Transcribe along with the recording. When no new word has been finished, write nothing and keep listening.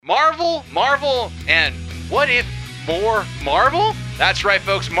Marvel, and what if more Marvel? That's right,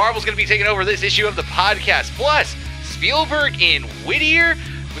 folks. Marvel's going to be taking over this issue of the podcast. Plus, Spielberg and Whittier.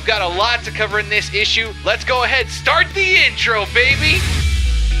 We've got a lot to cover in this issue. Let's go ahead, start the intro, baby.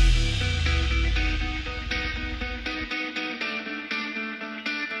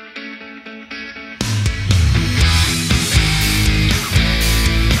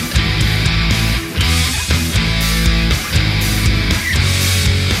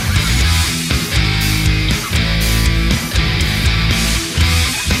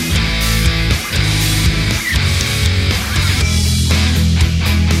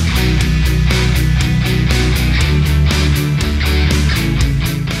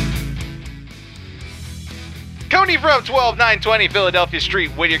 From 12920 Philadelphia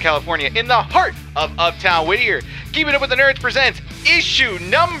Street, Whittier, California, in the heart of Uptown Whittier. Keeping Up with the Nerds presents issue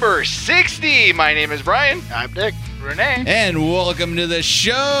number 60. My name is Brian. I'm Nick. Renee. And welcome to the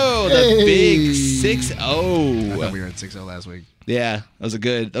show, the big 6-0. I thought we were at 6-0 last week. Yeah, that was a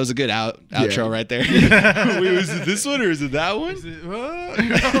good outro right there. Wait, was it this one or is it that one?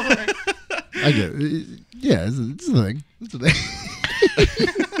 I get it. Yeah, it's a thing. It's a thing.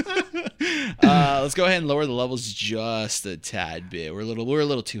 Let's go ahead and lower the levels just a tad bit. We're a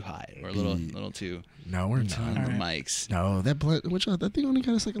little too high. We're a little too. No, we're not. On the mics. No, that thing only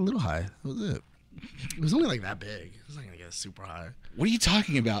got us like a little high. That was it. It was only like that big. It was not gonna get us super high. What are you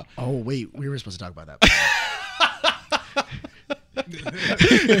talking about? Oh wait, we were supposed to talk about that.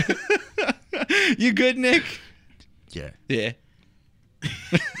 You good, Nick? Yeah.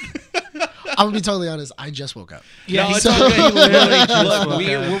 I'm gonna be totally honest. I just woke up. Yeah, no, it's all good.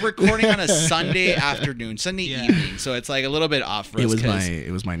 We're recording on a Sunday afternoon, Sunday evening, so it's like a little bit off for us.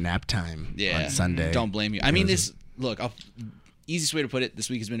 It was my nap time on Sunday. Don't blame you. I mean, easiest way to put it, this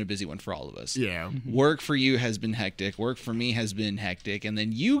week has been a busy one for all of us. Yeah. Work for you has been hectic. Work for me has been hectic, and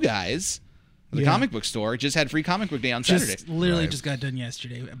then you guys. The comic book store just had free comic book day on Saturday. Just got done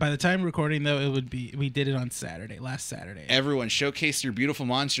yesterday. By the time recording, though, we did it on last Saturday. Everyone showcase your beautiful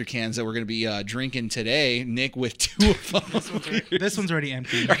monster cans that we're going to be drinking today. Nick with 2 of them. This one's already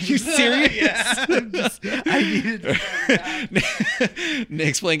empty. Are you serious? Yeah. I needed.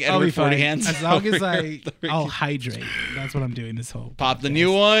 Nick's playing Edward 40 hands. As long as I'll hydrate. That's what I'm doing this whole Pop podcast. The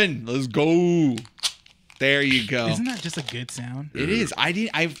new one. Let's go. There you go. Isn't that just a good sound? It is.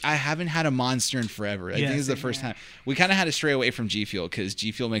 I haven't had a monster in forever. I think this is the first time. We kind of had to stray away from G Fuel because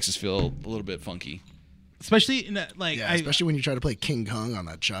G Fuel makes us feel a little bit funky. Especially especially when you try to play King Kong on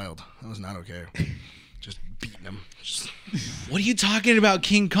that child. That was not okay. Just beating him. What are you talking about,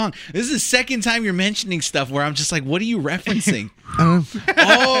 King Kong? This is the second time you're mentioning stuff where I'm just like, what are you referencing?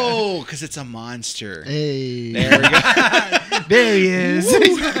 Oh, because it's a monster. Hey. There we go. There he is.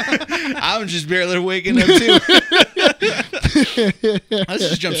 I'm just barely waking up, too. Let's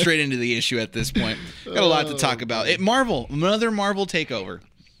just jump straight into the issue at this point. Got a lot to talk about. Another Marvel takeover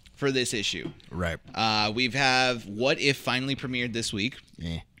for this issue. Right. We have What If finally premiered this week.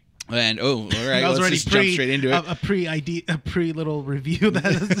 Yeah. And all right, let's just jump straight into it. A pre little review that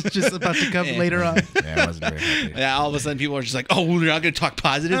is just about to come later on. Yeah, I wasn't very happy. Yeah, all of a sudden people are just like, "Oh, we're not going to talk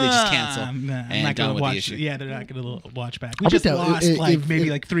positive." They just cancel. I'm not going to watch. Yeah, they're not going to watch back. We just lost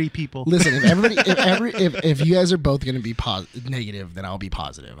maybe 3 people. Listen, if you guys are both going to be negative, then I'll be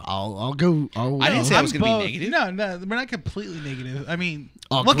positive. I'll go. I didn't say I was going to be negative. No, we're not completely negative. I mean,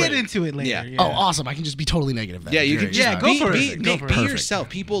 we'll get into it later. Yeah. Oh, awesome! I can just be totally negative. Then. Yeah, you can. Yeah, go for it. Nick, be yourself.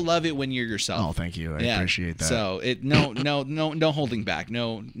 People love it when you're yourself. Oh, thank you. I appreciate that. So no holding back.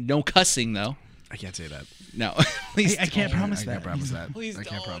 No cussing though. I can't say that. No, I can't promise that. I can't promise that. Please I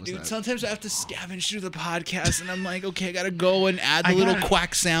can't promise dude. that. Sometimes I have to scavenge through the podcast, and I'm like, okay, I gotta go and add the little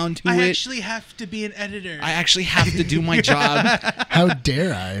quack sound to it. I actually have to be an editor. I actually have to do my job. How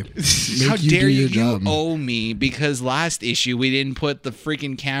dare I? How dare you? You owe me because last issue we didn't put the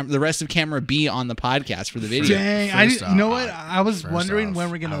freaking the rest of camera B on the podcast for the video. Dang, you know what? I was wondering when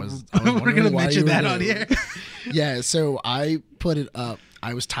we're gonna mention that on here. Yeah, so I put it up.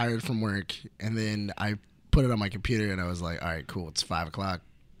 I was tired from work, and then I put it on my computer, and I was like, all right, cool, it's 5 o'clock.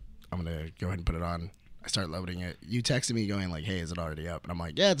 I'm going to go ahead and put it on. I start loading it. You texted me going like, hey, is it already up? And I'm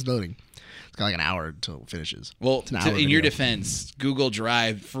like, yeah, it's loading. It's got like an hour until it finishes. Well, in your defense, Google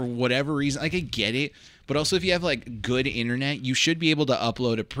Drive, for whatever reason, like I get it, but also if you have like good internet, you should be able to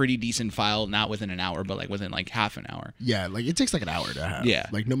upload a pretty decent file, not within an hour, but like within like half an hour. Yeah, like it takes like an hour to have. Yeah.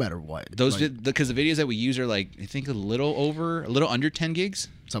 Like no matter what. Those because the videos that we use are like, I think a little under 10 gigs.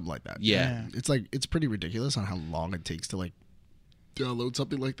 Something like that. Yeah. It's pretty ridiculous on how long it takes to like download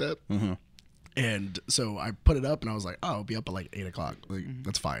something like that. Mm-hmm. And so I put it up and I was like, oh, it'll be up at like 8 o'clock. Like,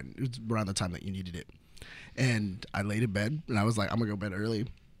 that's fine. It's around the time that you needed it. And I laid in bed and I was like, I'm going to go to bed early.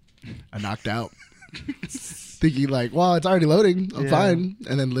 I knocked out. Thinking like, well, it's already loading. I'm Yeah. fine.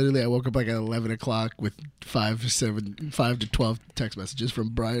 And then literally I woke up like at 11 o'clock with 5 to 12 text messages from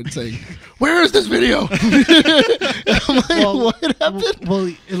Brian saying, where is this video? I'm like, Well, what happened? Well,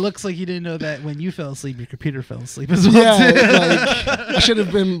 it looks like you didn't know that when you fell asleep, your computer fell asleep as well. Yeah, too. like, I should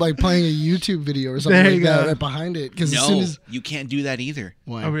have been like playing a YouTube video or something There like you that go. right behind it. Because as No, soon as you can't do that either.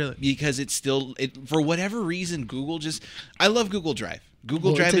 why? Oh, really? Because it's still for whatever reason Google just I love Google Drive.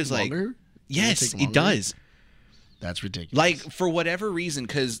 Google Will it Drive take is like longer? yes, take it longer? does. That's ridiculous. Like for whatever reason,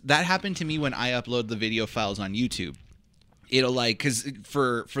 because that happened to me when I upload the video files on YouTube. It'll like because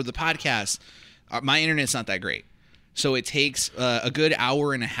for the podcast, my internet's not that great, so it takes a good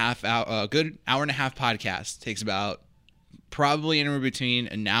hour and a half podcast takes about probably anywhere between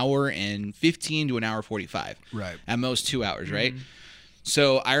an hour and 15 to an hour 45. Right. At most 2 hours, right?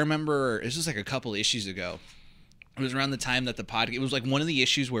 So I remember this was like a couple issues ago. It was around the time that the podcast. It was like one of the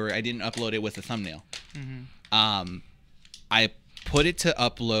issues where I didn't upload it with a thumbnail. I put it to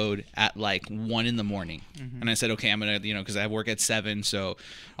upload at like 1 a.m, and I said, okay, I'm gonna, because I work at 7, so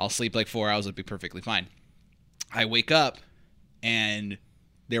I'll sleep like 4 hours. It'll be perfectly fine. I wake up, and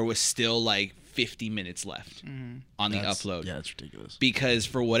there was still like 50 minutes left on the upload. Yeah, that's ridiculous. Because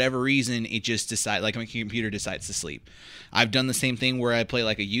for whatever reason, it just decides, like my computer decides to sleep. I've done the same thing where I play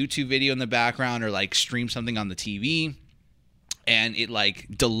like a YouTube video in the background or like stream something on the TV, and it like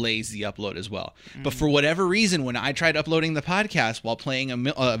delays the upload as well. But for whatever reason, when I tried uploading the podcast while playing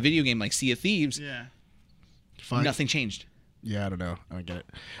a video game like Sea of Thieves, Yeah. Fine. nothing changed. Yeah, I don't know. I don't get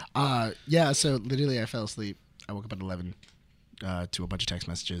it. Yeah, so literally I fell asleep. I woke up at 11 to a bunch of text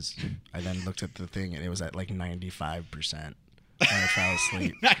messages. I then looked at the thing, and it was at like 95%. And I fell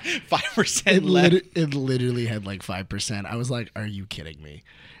asleep. 5% left. It literally had like 5%. I was like, are you kidding me?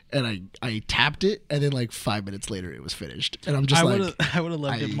 And I tapped it, and then like 5 minutes later, it was finished. And I'm just I like, would have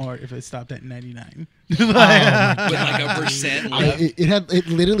loved it more if it stopped at 99. With like a percent left. it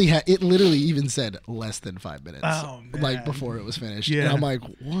literally even said less than 5 minutes. Oh, like man. before it was finished. Yeah. And I'm like,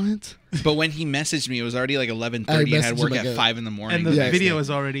 what? But when he messaged me, it was already like 11:30. I I had messaged work him at like 5 in the morning. And the Yeah. video was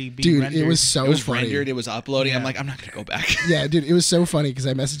already being Dude, rendered. it was so it was funny. rendered. It was uploading. I'm Yeah. like, I'm not gonna go back. Yeah, dude, it was so funny because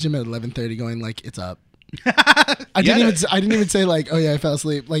I messaged him at 11:30, going like, "It's up." I didn't even say like, "Oh yeah, I fell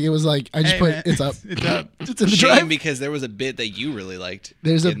asleep." Like it was like I just Hey, put, man, "It's up." It's up. It's in the Shame drive. because there was a bit that you really liked.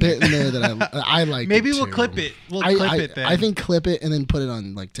 There's a in bit there. in there that I like. Maybe we'll clip it. We'll clip it then. I think clip it and then put it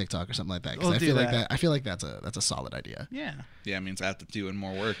on like TikTok or something like that. Because We'll I do feel like that. I feel like that's a solid idea. Yeah. Yeah, it means I have to do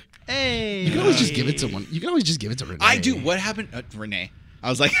more work. Hey. You can always just give it to one. You can always just give it to Renee. I do. What happened? Renee. I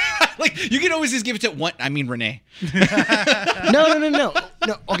was like, like you can always just give it to one. I mean, Renee. No.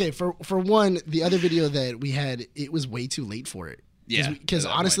 Okay, for one, the other video that we had, it was way too late for it. Yeah, Because at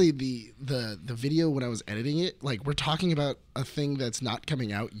that honestly, the video when I was editing it, like we're talking about a thing that's not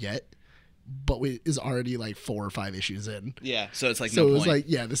coming out yet, but is already like 4 or 5 issues in. Yeah. So it's like So no it was point. like,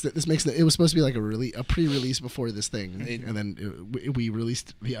 yeah, this makes it was supposed to be like a pre-release before this thing, It- and then we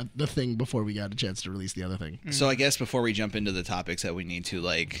released the thing before we got a chance to release the other thing. So I guess before we jump into the topics that we need to,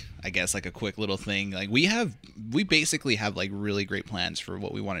 like, I guess like a quick little thing, like we basically have like really great plans for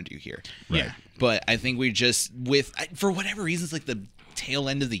what we want to do here. Yeah. But I think we just for whatever reasons, like the tail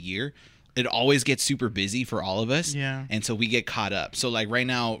end of the year, it always gets super busy for all of us. Yeah. And so we get caught up. So like right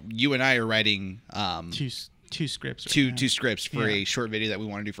now, you and I are writing Two scripts. right two now. scripts for Yeah. a short video that we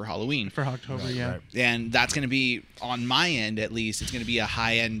want to do for Halloween. For October, yeah. right. And that's going to be, on my end at least, it's going to be a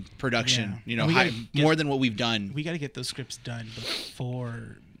high-end production. Yeah. You know, And we gotta more than what we've done. We got to get those scripts done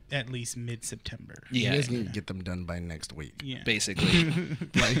before at least mid-September. Yeah, You guys need to get them done by next week. Yeah. basically.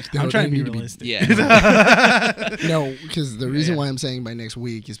 Like, I'm trying to be need realistic. Yeah. No, because the reason Yeah. why I'm saying by next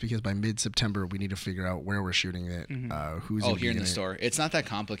week is because by mid-September we need to figure out where we're shooting it, who's Oh, gonna be here in the it. store. It's not that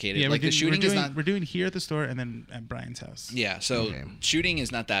complicated. Yeah, like the shooting is not. We're doing here at the store and then at Brian's house. Yeah, so Okay. shooting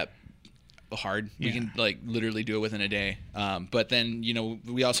is not that hard. We Yeah. can like literally do it within a day. But then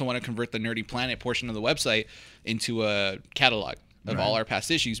we also want to convert the Nerdy Planet portion of the website into a catalog of all our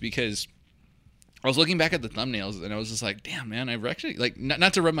past issues, because I was looking back at the thumbnails and I was just like, damn, man, I've actually like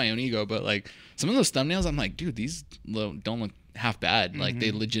not to rub my own ego, but like some of those thumbnails, I'm like, dude, these don't look half bad. Like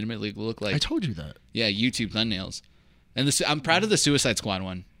they legitimately look like I told you that. YouTube thumbnails. And I'm proud of the Suicide Squad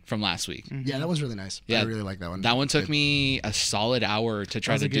one from last week. Yeah, that was really nice. Yeah. I really like that one. That one took me a solid hour to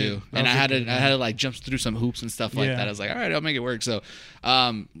try That to was a do, good- that and was I a had good to like jump through some hoops and stuff like Yeah. that. I was like, all right, I'll make it work. So,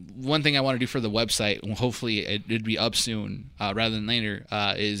 one thing I want to do for the website, and hopefully it'd be up soon rather than later,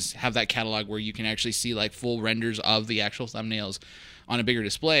 is have that catalog where you can actually see like full renders of the actual thumbnails on a bigger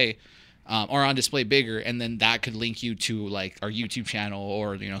display. or on display bigger, and then that could link you to like our YouTube channel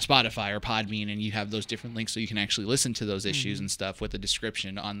or Spotify or Podbean, and you have those different links so you can actually listen to those issues and stuff with a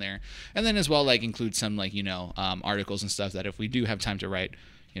description on there, and then as well like include some like articles and stuff that if we do have time to write,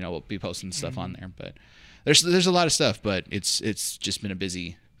 we'll be posting stuff on there. But there's a lot of stuff, but it's just been a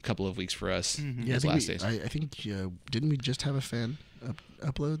busy couple of weeks for us. Yeah, these last days. I think didn't we just have a fan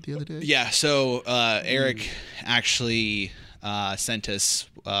upload the other day? Yeah, so Eric actually sent us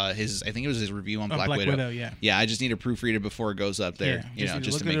his, I think it was his review on Black Widow. Yeah, I just need to proofread it before it goes up there.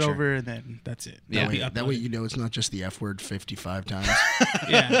 Just to make look it sure. over, and then that's it. That way it's not just the F word 55 times.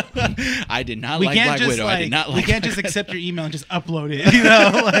 Yeah. I did not like Black Widow. I did not like. We can't just accept your email and just upload it.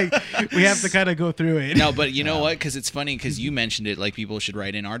 Like we have to kind of go through it. No, but you know what? Because it's funny because you mentioned it. Like people should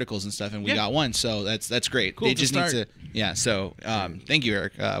write in articles and stuff, and we got one. So that's great. Cool, it just needs to. Yeah. So thank you,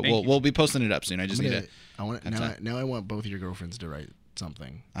 Eric. We'll be posting it up soon. I just need to. Now I want both your girlfriends to write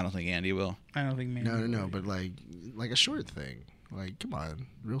something. I don't think Andy will. I don't think maybe. No, but like a short thing. Like, come on,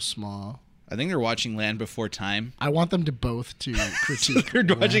 real small. I think they're watching Land Before Time. I want them to both to critique. They're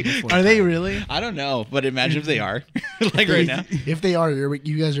watching. Are they really? I don't know, but imagine if they are. Like right now. If they are,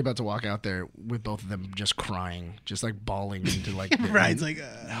 you guys are about to walk out there with both of them just crying, just like bawling into like. Right, it's like.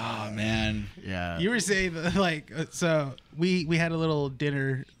 Oh man. Yeah. You were saying so we had a little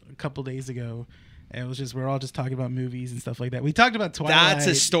dinner a couple days ago. And it was just we're all just talking about movies and stuff like that. We talked about Twilight. That's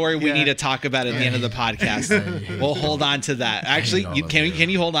a story we need to talk about at the end of the podcast. We'll hold on to that. Actually, can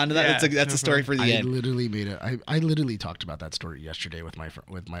you hold on to that? Yeah, that's a story for the end. I literally talked about that story yesterday with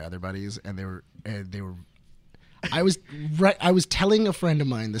my other buddies, and they were. I was telling a friend of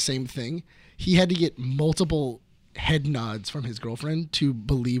mine the same thing. He had to get multiple head nods from his girlfriend to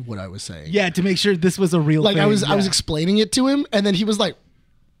believe what I was saying. Yeah, to make sure this was a real thing. I was explaining it to him, and then he was like,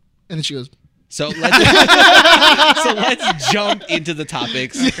 and then she goes. So let's jump into the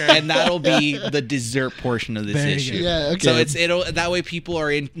topics, and that'll be the dessert portion of this issue. Yeah, okay. So it'll that way people are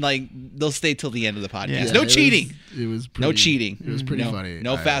in they'll stay till the end of the podcast. Yeah. No cheating. It was no cheating. It was pretty funny.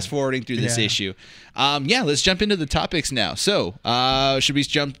 No fast forwarding through this issue. Let's jump into the topics now. So should we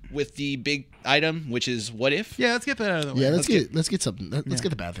jump with the big item, which is what if? Yeah, let's get that out of the way. Yeah, let's get something. Let's get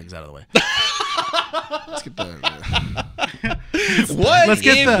the bad things out of the way. Let's get the. Let's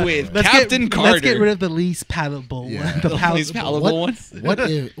get Captain Carter. Let's get rid of the least palatable one. Yeah. The least palatable one. What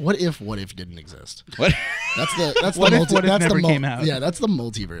if didn't exist? What? What if never came out? Yeah, that's the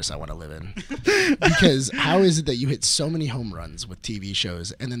multiverse I want to live in. Because how is it that you hit so many home runs with TV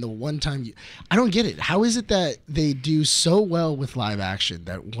shows, and then the one time I don't get it. How is it that they do so well with live action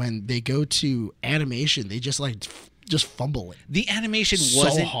that when they go to animation, they just fumble it? The animation So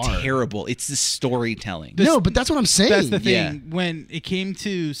wasn't hard. terrible. It's the storytelling. No, but that's what I'm saying. That's the thing. Yeah. When it came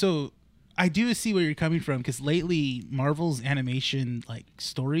to I do see where you're coming from because lately Marvel's animation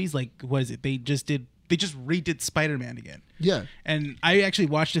stories what is it? They just redid Spider-Man again. Yeah. And I actually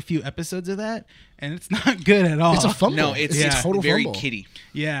watched a few episodes of that, and it's not good at all. It's a fumble. No, it's total very fumble. kiddie.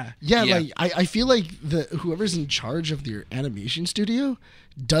 Yeah. Yeah, Yeah. like I feel like whoever's in charge of their animation studio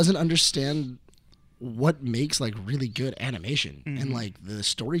doesn't understand what makes really good animation and the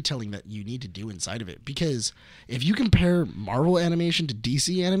storytelling that you need to do inside of it. Because if you compare Marvel animation to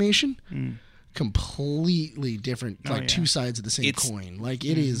DC animation, completely different, two sides of the same coin.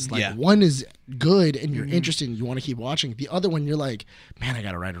 It is one is good and you're interested and you want to keep watching. The other one, you're like, man, I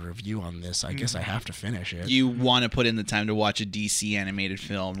got to write a review on this. I guess I have to finish it. You want to put in the time to watch a DC animated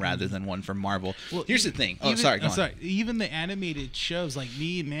film rather than one from Marvel. Well, here's the thing. Go on. Even the animated shows,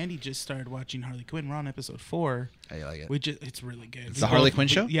 me and Mandy just started watching Harley Quinn. We're on episode 4. How you like it? It's really good. The Harley Quinn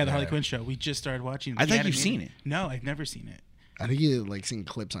show? Yeah, the Harley Quinn show. We just started watching. I thought you've seen it. No, I've never seen it. I think you seen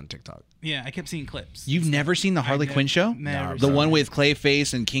clips on TikTok. Yeah, I kept seeing clips. You've never seen the Harley Quinn show? Never. The one with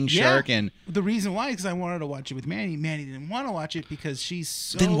Clayface and King Shark and. The reason why is because I wanted to watch it with Mandy. Mandy didn't want to watch it because she's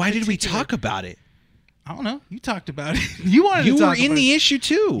so. Then why did we particular. talk about it? I don't know. You talked about it. You wanted. You to talk were in about the it. issue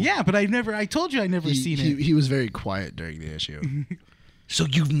too. Yeah, but I told you I never seen it. He was very quiet during the issue. So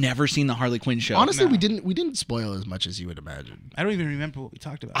you've never seen the Harley Quinn show? Honestly, No. we didn't spoil as much as you would imagine. I don't even remember what we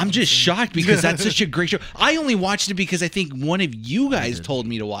talked about. I'm just shocked because that's such a great show. I only watched it because I think one of you guys told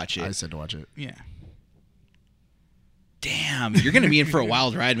me to watch it. I said to watch it. Yeah. Damn, you're gonna be in for a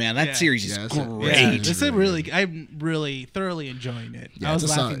wild ride, man. That Yeah. series is Yeah, great. Yeah, It's it's a really. I'm really thoroughly enjoying it. Yeah, I was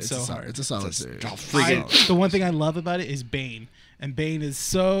it's a laughing solid, so hard. It's a solid series. The one thing I love about it is Bane. And Bane is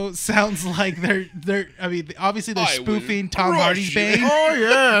sounds like they're obviously they're spoofing Tom Hardy's Bane. Oh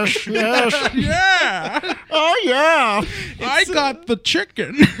yes, yes, Yeah. oh yeah. I got the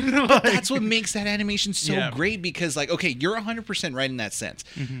chicken. That's what makes that animation so Yeah. great because, okay, you're 100% right in that sense.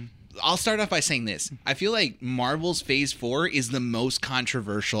 I'll start off by saying this. I feel like Marvel's Phase 4 is the most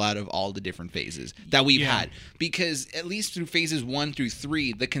controversial out of all the different phases that we've had. Because at least through phases 1 through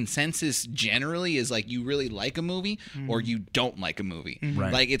 3, the consensus generally is like you really like a movie or you don't like a movie.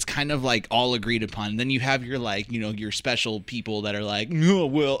 Right. Like it's kind of like all agreed upon. Then you have your like, your special people that are like, oh,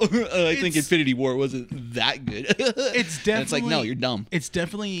 well, I think Infinity War wasn't that good. It's definitely. And it's like, no, you're dumb. It's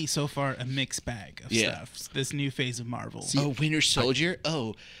definitely so far a mixed bag of stuff. This new phase of Marvel. Oh, Winter Soldier?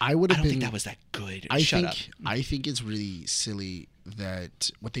 I would have don't been. think that was that good. I Shut think up. I think it's really silly that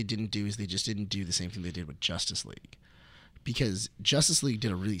what they didn't do is they just didn't do the same thing they did with Justice League, because Justice League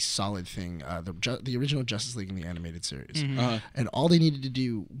did a really solid thing. The original Justice League in the animated series, and all they needed to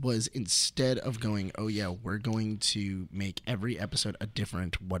do was, instead of going, oh yeah, we're going to make every episode a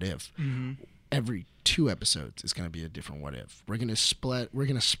different what if. Every 2 episodes is going to be a different what if. We're going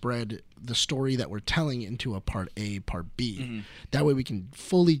to spread the story that we're telling into a part A, part B. That way we can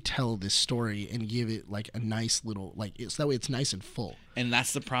fully tell this story and give it like a nice little, that way it's nice and full. And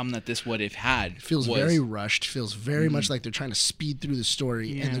that's the problem that this what if had. It feels very rushed, feels very much like they're trying to speed through the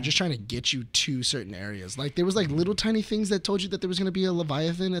story, and they're just trying to get you to certain areas. Like there was like little tiny things that told you that there was going to be a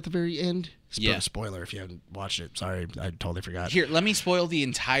Leviathan at the very end. Spoiler if you haven't watched it. Sorry, I totally forgot. Here, let me spoil the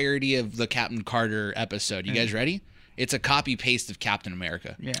entirety of the Captain Carter episode. You guys ready? It's a copy paste of Captain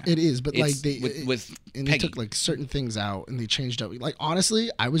America. Yeah. It is, but like It's they with and Peggy. they took like certain things out and they changed up. Like honestly,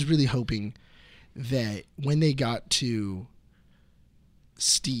 I was really hoping that when they got to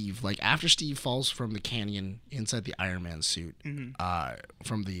Steve, like after Steve falls from the canyon inside the Iron Man suit,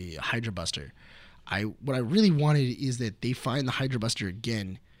 from the Hydra Buster, what I really wanted is that they find the Hydra Buster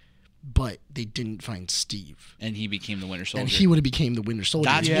again, but they didn't find Steve, And he became the Winter Soldier. and he would have became the Winter Soldier.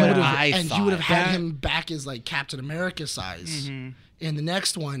 That's And what you would've- I and you would have thought. had That- him back as like Captain America size in the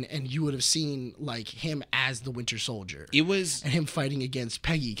next one, and you would have seen like him as the Winter Soldier. It was And him fighting against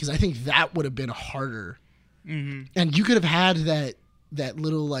Peggy, because I think that would have been harder. And you could have had that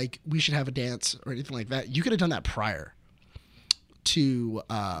little like we should have a dance or anything like that. You could have done that prior to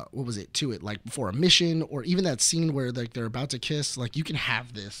like before a mission, or even that scene where like they're about to kiss. Like you can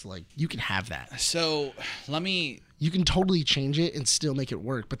have this, like you can have that. so. Let me. You can totally change it and still make it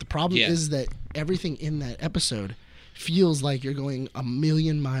work. But the problem is that everything in that episode feels like you're going a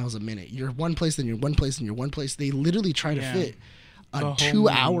million miles a minute. You're one place, then you're one place, and you're one place. They literally try to fit The a whole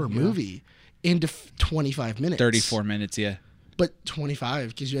 2-hour movie, movie into 25 minutes. 34 minutes, yeah. But 25,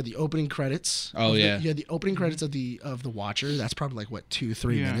 because you had the opening credits. Oh, yeah. You had the opening credits of the Watcher. That's probably like what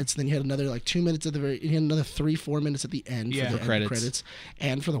 2-3 Yeah. minutes. Then you had another like 2 minutes at the very. You had another 3-4 minutes at the end Yeah. for the end Credits. credits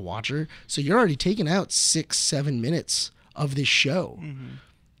and for the Watcher. So you're already taking out 6-7 minutes of this show.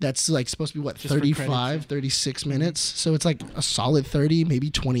 That's like supposed to be what, Just for 35, credits. 36 minutes. So it's like a solid 30, maybe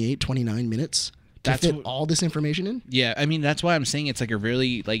 28, 29 minutes to That's fit what- all this information in. Yeah, I mean that's why I'm saying it's like a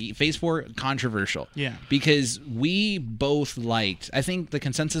really like Phase 4 controversial. Yeah. Because we both liked. I think the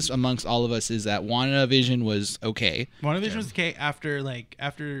consensus amongst all of us is that WandaVision was okay. WandaVision was okay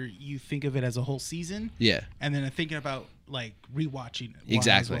after you think of it as a whole season. Yeah. And then thinking about like rewatching it.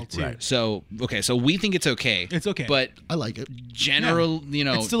 Exactly. As well, too. So okay, so we think it's okay. It's okay. But I like it. general,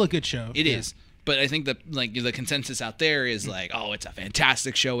 It's still a good show. It is. But I think that like the consensus out there is like, oh, it's a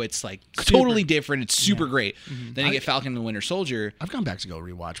fantastic show. It's like totally different. It's super great. Then you get Falcon and the Winter Soldier. I've gone back to go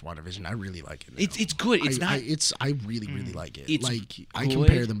rewatch WandaVision. I really like it now. It's good. It's not. I really like it. It's like I good.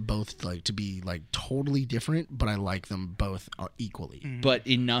 compare them both like to be like totally different, but I like them both equally. but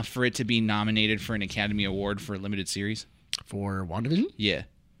enough for it to be nominated for an Academy Award for a limited series. For WandaVision, Yeah,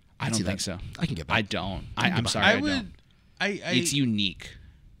 I don't see think that. so. I can get that. I don't. I'm get sorry. I I would. don't. I It's unique.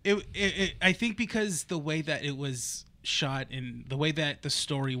 I think because the way that it was shot and the way that the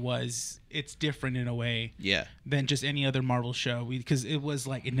story was, it's different in a way Yeah. than just any other Marvel show. Because it was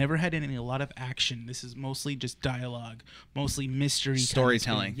like it never had a lot of action. This is mostly just dialogue, mostly mystery, kind of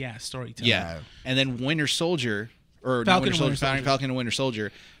Storytelling. spin. Yeah, storytelling. Yeah. And then Winter Soldier, or Falcon not and Winter Soldier, Winter Soldier. Falcon and Winter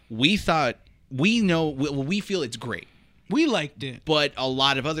Soldier. We thought we feel it's great. We liked it. But a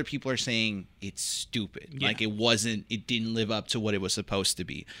lot of other people are saying it's stupid. Yeah. Like it didn't live up to what it was supposed to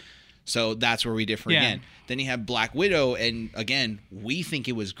be. So that's where we differ Yeah. again. Then you have Black Widow, and again, we think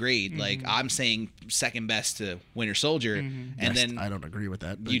it was great. Like I'm saying second best to Winter Soldier. And Yes, then I don't agree with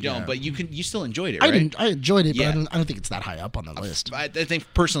that. But you don't, yeah. but you still enjoyed it, I right? didn't. I enjoyed it, but Yeah. I don't think it's that high up on the list. I think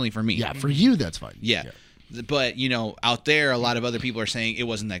personally for me. Yeah, for you that's fine. Yeah. But out there, a lot of other people are saying it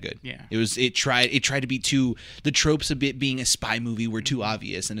wasn't that good. Yeah. It tried to be too, the tropes of it being a spy movie were too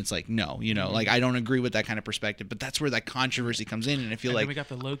obvious, and it's like no, like I don't agree with that kind of perspective. But that's where that controversy comes in, and I feel And then like we got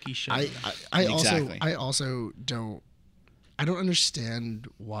the Loki show. I Exactly. also don't understand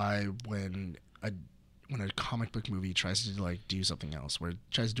why when when a comic book movie tries to like do something else, where it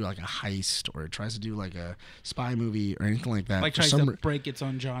tries to do like a heist or it tries to do like a spy movie or anything like that. Like tries to break its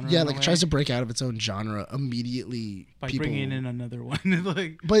own genre. Yeah, like it tries to break out of its own genre immediately. By bringing in another one.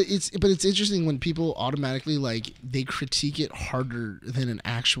 Like, but it's interesting when people automatically like they critique it harder than an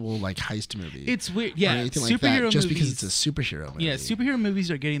actual like heist movie. It's weird. Yeah, anything superhero like that, movies, just because it's a superhero movie. Yeah, superhero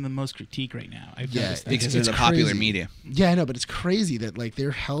movies are getting the most critique right now. I've noticed that. Because it's of the popular crazy. media. Yeah, I know, but it's crazy that like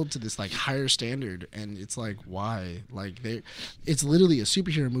they're held to this like higher standard, and it's like why? Like it's literally a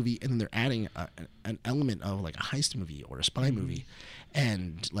superhero movie, and then they're adding an element of like a heist movie or a spy movie,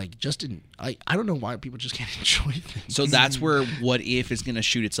 and like I don't know why people just can't enjoy things. So that's where What If is going to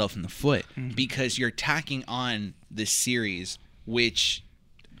shoot itself in the foot, because you're tacking on this series, which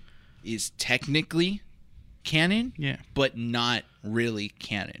is technically canon, but not really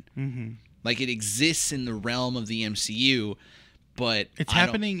canon. Like it exists in the realm of the MCU, but it's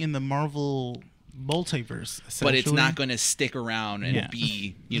happening in the Marvel multiverse, but it's not going to stick around and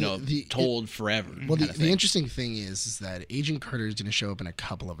be, told forever. Well, the interesting thing is that Agent Carter is going to show up in a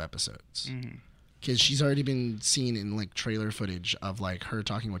couple of episodes. Because she's already been seen in like trailer footage of like her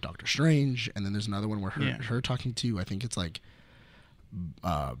talking with Doctor Strange, and then there's another one where her talking to, I think it's like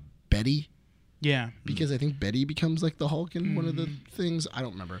Betty. Yeah, because I think Betty becomes like the Hulk in one of the things. I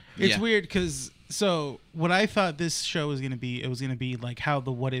don't remember. It's weird because what I thought this show was gonna be, it was gonna be like how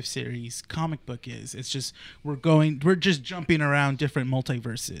the What If series comic book is. It's just we're just jumping around different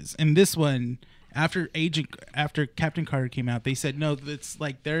multiverses. And this one, after Captain Carter came out, they said no, it's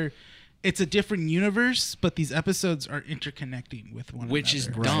like it's a different universe, but these episodes are interconnecting with one another. Which is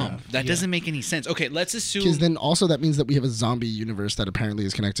dumb. That doesn't make any sense. Okay, let's assume... Because then also that means that we have a zombie universe that apparently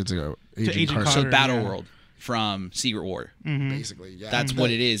is connected to Agent Carter. So Battleworld from Secret War. Basically, yeah. That's what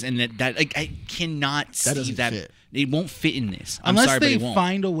it is. And that like, I cannot see that. Fit. It won't fit in this. Unless they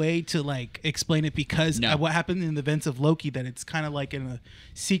find a way to like explain it, because what happened in the events of Loki, that it's kind of like in a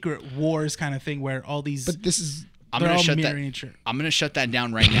Secret Wars kind of thing where all these... But this is... I'm gonna shut that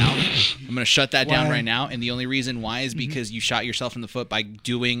down right now. I'm gonna shut that down right now, and the only reason why is because you shot yourself in the foot by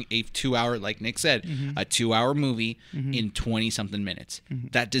doing a 2-hour, like Nick said, a 2-hour movie in 20-something minutes.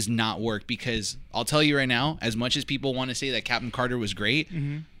 That does not work, because I'll tell you right now, as much as people want to say that Captain Carter was great,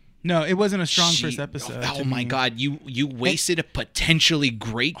 no, it wasn't a strong first episode. Oh my God, you wasted a potentially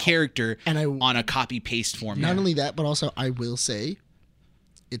great character on a copy paste format. Not only that, but also I will say,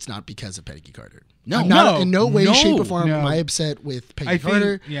 it's not because of Peggy Carter. No, in no way, shape, or form am I upset with Peggy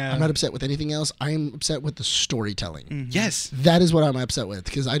Carter. Yeah. I'm not upset with anything else. I am upset with the storytelling. Yes. That is what I'm upset with,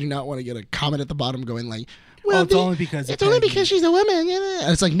 because I do not want to get a comment at the bottom going like, well, it's only because she's a woman.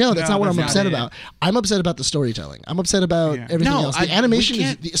 And it's like, no, that's not what I'm upset about. I'm upset about the storytelling. I'm upset about everything else. The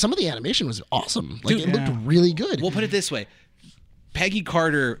animation some of the animation was awesome. Like, it looked really good. We'll put it this way. Peggy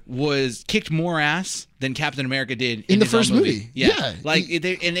Carter kicked more ass than Captain America did in the first movie. Yeah. Like, and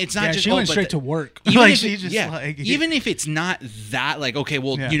it's not just... She went straight to work. Even like, if she just like... Even if it's not that, like, okay,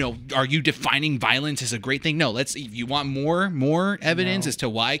 well, are you defining violence as a great thing? No, if you want more evidence as to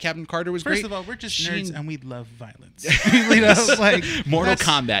why Captain Carter was great... First of all, we're just nerds and we love violence. Like Mortal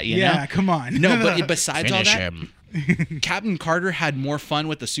Kombat, you know? Yeah, come on. No, but besides all that... Captain Carter had more fun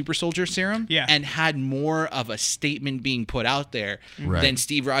with the super soldier serum and had more of a statement being put out there than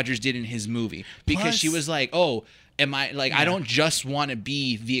Steve Rogers did in his movie, because she was like, oh, am I like, I don't just want to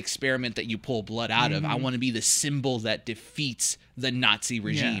be the experiment that you pull blood out of. I want to be the symbol that defeats the Nazi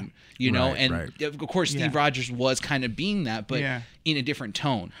regime, you know? Of course, Steve Rogers was kind of being that, but in a different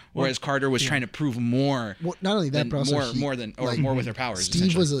tone. Whereas Carter was trying to prove more. Well, not only that, but also more with her powers.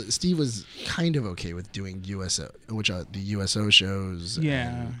 Steve was kind of okay with doing USO, which are the USO shows.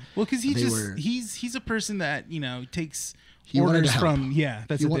 Yeah. Well, because he's a person that, takes orders from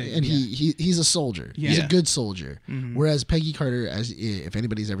that's the thing. And he's a soldier. He's a good soldier. Whereas Peggy Carter, if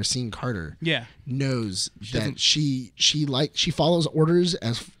anybody's ever seen Carter, knows that she follows orders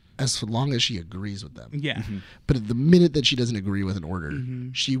as long as she agrees with them. Yeah. But at the minute that she doesn't agree with an order,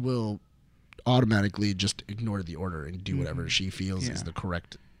 she will automatically just ignore the order and do whatever she feels is the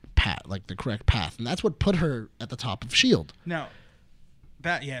correct path, and that's what put her at the top of S.H.I.E.L.D. Now,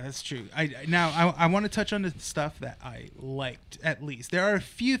 that's true. I want to touch on the stuff that I liked. At least there are a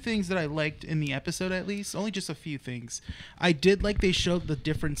few things that I liked in the episode. At least only just a few things. I did like they showed the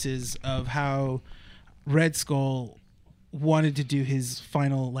differences of how Red Skull wanted to do his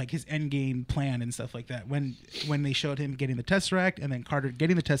final, like his end game plan and stuff like that. When they showed him getting the Tesseract and then Carter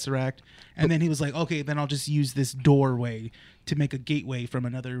getting the Tesseract, and then he was like, okay, then I'll just use this doorway to make a gateway from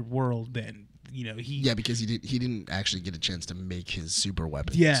another world. Then because he didn't actually get a chance to make his super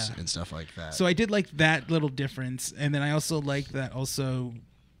weapons and stuff like that. So I did like that little difference, and then I also liked that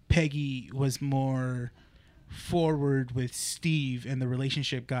Peggy was more forward with Steve, and the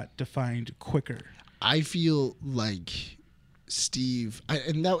relationship got defined quicker. I feel like Steve,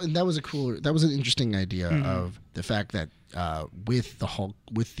 and that was an interesting idea of the fact that with the Hulk,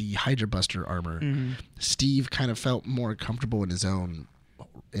 with the Hydra Buster armor, Steve kind of felt more comfortable in his own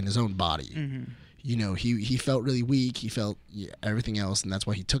body. You know, he felt really weak. He felt everything else, and that's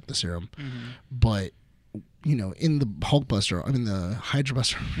why he took the serum. But you know, in the Hulkbuster, I mean the Hydra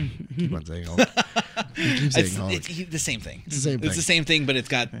Buster. Keep on saying Hulk. You keep saying Hulk. It's the same thing. It's the same thing. It's the same thing, but it's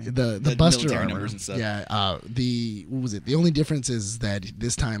got the Buster military armor numbers and stuff. Yeah. What was it? The only difference is that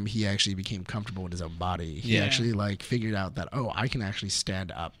this time he actually became comfortable in his own body. He actually like figured out that I can actually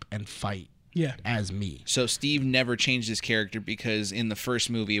stand up and fight. Yeah. As me. So Steve never changed his character because in the first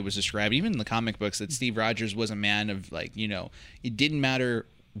movie it was described, even in the comic books, that Steve Rogers was a man of like, you know, it didn't matter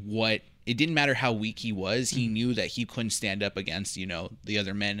how weak he was. He knew that he couldn't stand up against, you know, the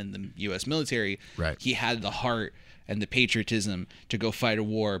other men in the U.S. military. Right. He had the heart and the patriotism to go fight a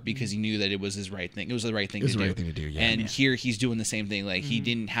war because he knew that it was his right thing. It was the right thing to do. It was the right thing to do, yeah. And here he's doing the same thing. Like he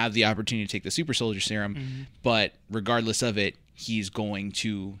didn't have the opportunity to take the super soldier serum, but regardless of it, he's going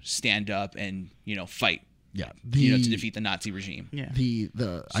to stand up and, you know, fight. Yeah. To defeat the Nazi regime. Yeah. The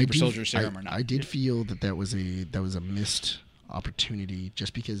Super soldier serum or not. I did feel that was a missed opportunity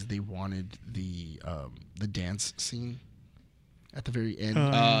just because they wanted the dance scene at the very end.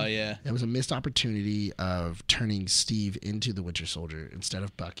 Yeah. That was a missed opportunity of turning Steve into the Winter Soldier instead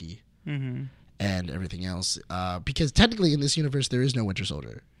of Bucky and everything else. Because technically in this universe there is no Winter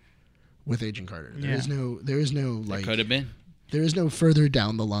Soldier with Agent Carter. There is no like. Could have been. There is no further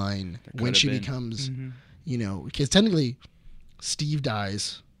down the line when she been. becomes, you know, because technically Steve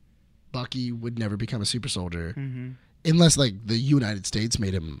dies, Bucky would never become a super soldier. Unless, like, the United States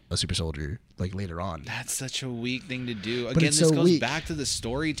made him a super soldier, like, later on. That's such a weak thing to do. But Again, it's this so goes weak. back to the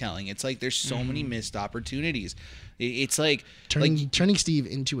storytelling. It's like there's so many missed opportunities. It's like Turning Steve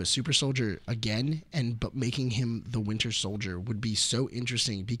into a super soldier again but making him the Winter Soldier would be so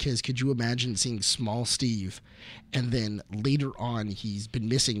interesting because could you imagine seeing small Steve and then later on he's been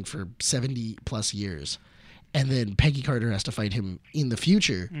missing for 70 plus years and then Peggy Carter has to fight him in the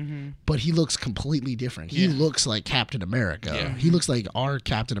future, but he looks completely different. He looks like Captain America. Yeah. He looks like our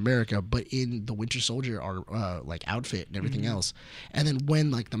Captain America, but in the Winter Soldier, our like outfit and everything else. And then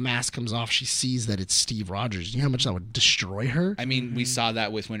when like the mask comes off, she sees that it's Steve Rogers. You know how much that would destroy her? I mean, we saw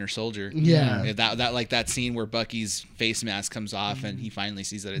that with Winter Soldier. Yeah. That like that scene where Bucky's face mask comes off and he finally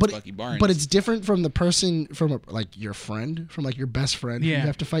sees that it's Bucky Barnes. But it's different from the person from like your friend, from like your best friend who you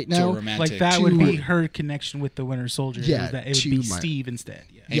have to fight now. romantic. Like that To- would be her connection with the Winter Soldier. Yeah, That it would to be my- Steve instead.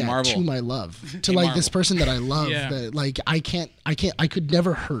 Yeah. Hey, Marvel. To my love, to Hey, like Marvel. this person that I love, Yeah. that like I could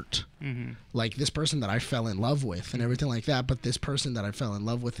never hurt, like this person that I fell in love with and everything like that. But this person that I fell in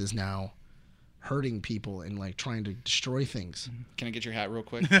love with is now hurting people and like trying to destroy things. Can I get your hat real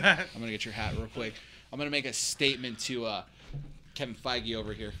quick? I'm gonna get your hat real quick. I'm gonna make a statement to Kevin Feige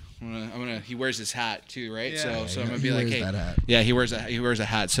over here. He wears his hat too, right? Yeah. So I'm gonna He be like, wears hey, that hat. yeah, he wears a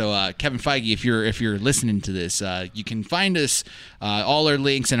hat. So Kevin Feige, if you're listening to this, you can find us all our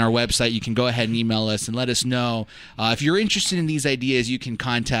links in our website. You can go ahead and email us and let us know if you're interested in these ideas. You can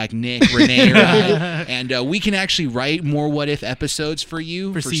contact Nick, Renee, or I, and we can actually write more What If episodes for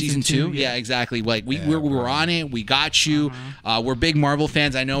you for season 2. Yeah, exactly. Like we're on it. We got you. We're big Marvel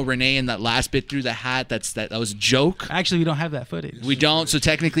fans. I know Renee in that last bit threw the hat. That was a joke. Actually, we don't have that footage. We don't, so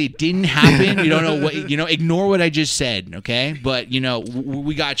technically it didn't happen. You don't know what, ignore what I just said, okay? But,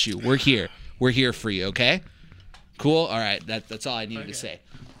 we got you. We're here. We're here for you, okay? Cool? All right, that's all I needed to say.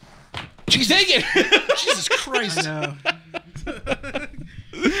 Jesus, Take it! Jesus Christ! No.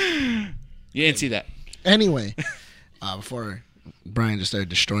 You didn't see that. Anyway, before Brian just started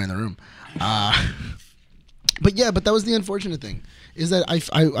destroying the room, but that was the unfortunate thing. Is that I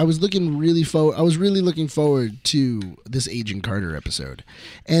was really looking forward to this Agent Carter episode,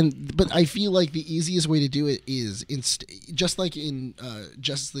 but I feel like the easiest way to do it is just like in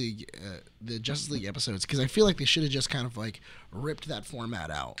Justice League, the Justice League episodes, because I feel like they should have just kind of like ripped that format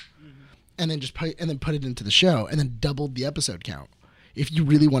out, and then put it into the show, and then doubled the episode count. If you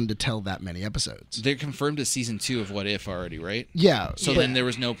really wanted to tell that many episodes, They're confirmed as season 2 of What If already, right? yeah. So but- then there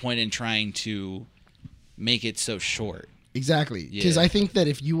was no point in trying to make it so short. Exactly, because Yeah. I think that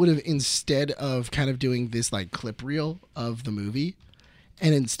if you would have, instead of kind of doing this like clip reel of the movie,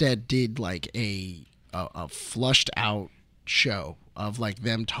 and instead did like a flushed out show of like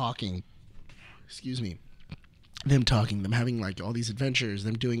them talking, them having like all these adventures,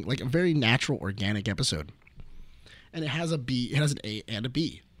 them doing like a very natural, organic episode, and it has an A and a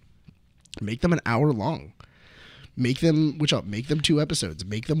B. Make them an hour long. Make them 2 episodes.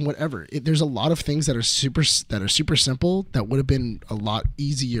 Make them whatever. There's a lot of things that are super simple that would have been a lot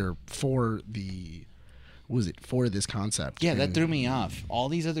easier for for this concept. Yeah, that And threw me off. All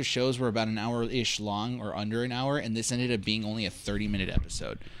these other shows were about an hour-ish long or under an hour, and this ended up being only a 30-minute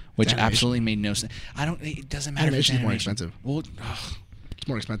episode, which Animation. absolutely made no sense. It doesn't matter. Animation if is more it's animation. expensive. Well, It's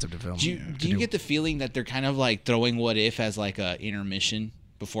more expensive to film. do you get the feeling that they're kind of like throwing What If as like a intermission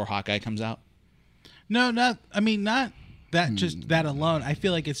before Hawkeye comes out? No, not that. Just that alone. I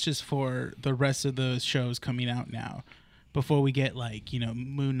feel like it's just for the rest of those shows coming out now, before we get like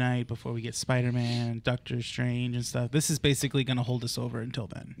Moon Knight, before we get Spider-Man, Doctor Strange, and stuff. This is basically gonna hold us over until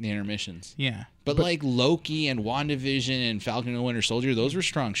then. The intermissions. Yeah, But like Loki and WandaVision and Falcon and the Winter Soldier, those were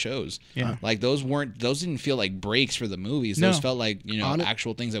strong shows. Yeah. Like those didn't feel like breaks for the movies. No. Those felt like,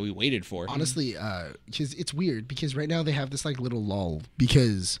 actual things that we waited for. Honestly, because it's weird because right now they have this like little lull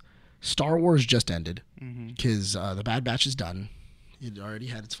because Star Wars just ended because the Bad Batch is done. It already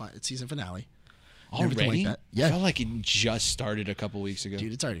had its season finale. and everything Already? like that. Yeah. I felt like it just started a couple weeks ago.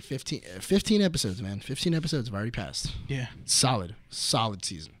 Dude, it's already 15 episodes, man. 15 episodes have already passed. Yeah. Solid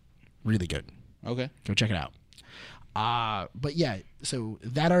season. Really good. Okay. Go check it out. But yeah, so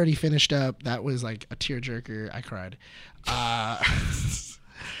that already finished up. That was like a tearjerker. I cried.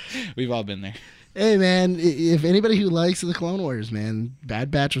 We've all been there. Hey man, if anybody who likes the Clone Wars, man, Bad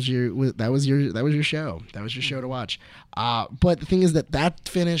Batch was your show. That was your show to watch. But the thing is that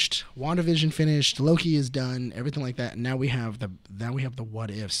finished. WandaVision finished. Loki is done. Everything like that. And now we have the what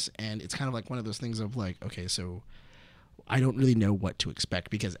ifs, and it's kind of like one of those things of like, okay, so I don't really know what to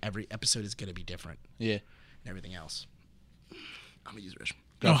expect because every episode is going to be different. Yeah. And everything else. I'm gonna use Rich.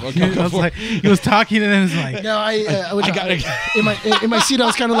 Go He was talking and then it was like, No, I got in my seat. I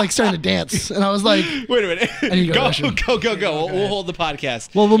was kind of like starting to dance, and I was like, Wait a minute. need to go Go. Russian. We'll hold the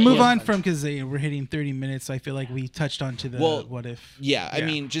podcast. well, we'll move on from because we're hitting 30 minutes. So I feel like we touched on to the what if. Yeah, I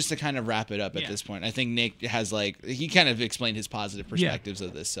mean, just to kind of wrap it up at Yeah. this point, I think Nick has he kind of explained his positive perspectives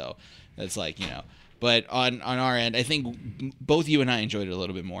of this, so it's But on our end, I think both you and I enjoyed it a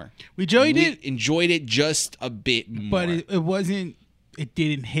little bit more. We enjoyed it just a bit more. But it wasn't. It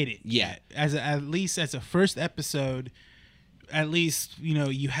didn't hit it. Yeah. yet. At least as a first episode, at least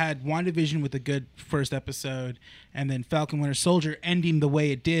you had WandaVision with a good first episode, and then Falcon Winter Soldier ending the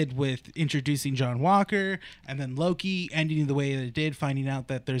way it did with introducing John Walker, and then Loki ending the way that it did, finding out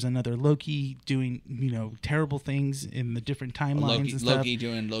that there's another Loki doing terrible things in the different timelines and stuff. Loki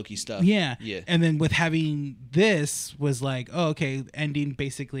doing Loki stuff. Yeah. Yeah. And then with having this was like, oh, okay, ending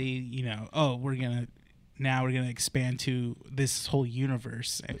basically, we're gonna expand to this whole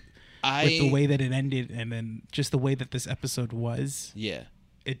universe with the way that it ended, and then just the way that this episode was. Yeah.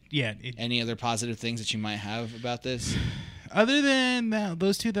 Any other positive things that you might have about this? Other than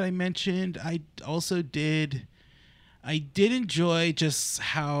those two that I mentioned, I did enjoy just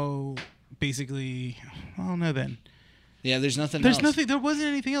how basically, I don't know then. Yeah, there's nothing There wasn't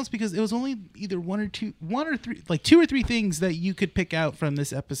anything else because it was only either one or three, like two or three things that you could pick out from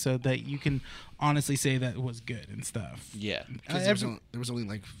this episode that you can honestly say that was good and stuff. Yeah. there was only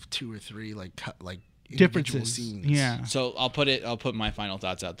like 2 or 3 like individual Differences. scenes. Yeah. So I'll put my final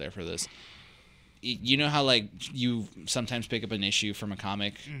thoughts out there for this. You know how you sometimes pick up an issue from a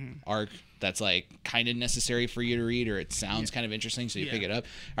comic arc that's kind of necessary for you to read, or it sounds kind of interesting, so you pick it up.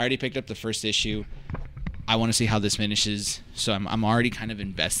 I already picked up the first issue. I want to see how this finishes, so I'm already kind of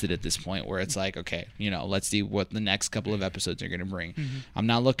invested at this point where it's like, okay, let's see what the next couple of episodes are going to bring. I'm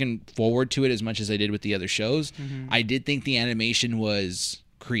not looking forward to it as much as I did with the other shows. I did think the animation was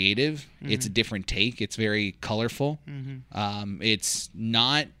creative. It's a different take. It's very colorful. It's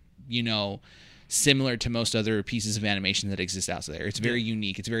not, similar to most other pieces of animation that exist out there. It's very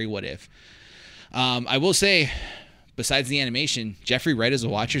unique. It's very what if. I will say, besides the animation, Jeffrey Wright as a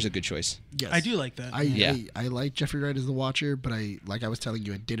Watcher is a good choice. Yes. I do like that. I like Jeffrey Wright as the Watcher, but I was telling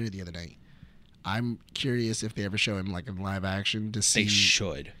you at dinner the other night, I'm curious if they ever show him in live action to see. They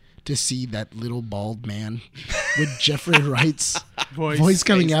should. To see that little bald man with Jeffrey Wright's Voice. voice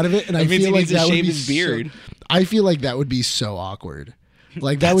coming out of it, and I means feel he like needs to that would shave be his beard. I feel like that would be so awkward.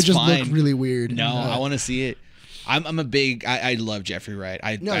 That would just look really weird. No, I want to see it. I'm a big. I love Jeffrey Wright.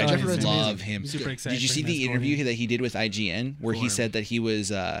 I Jeffrey Wright's love amazing. him. He's Super good. excited. Did you for see him the as interview Gordon. that he did with IGN where he said that he was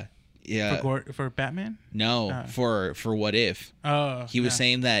for Batman? No, for What If. Oh, He was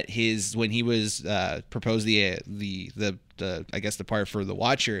saying that when he was proposed the I guess the part for the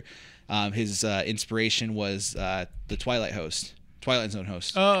Watcher, his inspiration was the Twilight host, Twilight Zone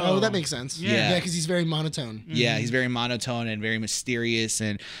host. Oh, that makes sense. Yeah. because he's very monotone. Yeah, he's very monotone and very mysterious,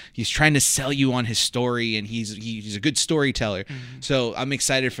 and he's trying to sell you on his story, and he's a good storyteller. So I'm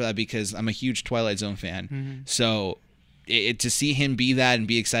excited for that because I'm a huge Twilight Zone fan. So to see him be that and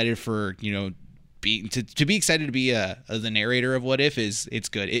be excited for to be excited to be the narrator of What If it's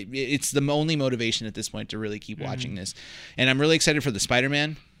good. It's the only motivation at this point to really keep watching this, and I'm really excited for the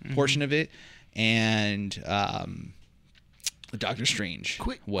Spider-Man portion of it, and Doctor Strange.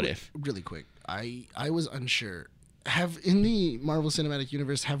 What If? Really quick. I was unsure. In the Marvel Cinematic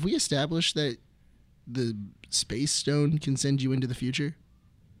Universe, have we established that the Space Stone can send you into the future?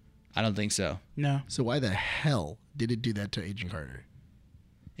 I don't think so. No. So why the hell did it do that to Agent Carter?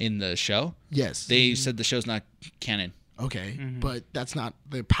 In the show, Yes. they said the show's not canon. Okay, but that's not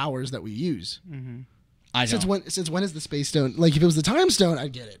the powers that we use. I don't. Since when is the Space Stone? Like, if it was the Time Stone,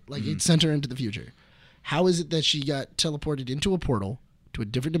 I'd get it. Like, it sent her into the future. How is it that she got teleported into a portal to a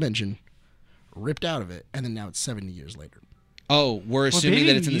different dimension, ripped out of it, and then now it's 70 years later? Oh, we're assuming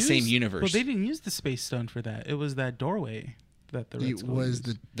that it's in the same universe. Well, they didn't use the Space Stone for that. It was that doorway that the Red It Skull was used.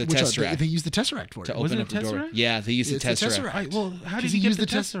 The which one? Tesseract. They used the Tesseract for it. to Was open it up the door. Tesseract? Yeah, they used the It's the Tesseract. Tesseract. Right, well, how did 'Cause he he get used the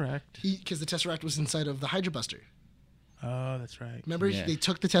the Tesseract? Because the Tesseract was inside of the Hydra Buster. Oh, that's right. Remember, Yeah. they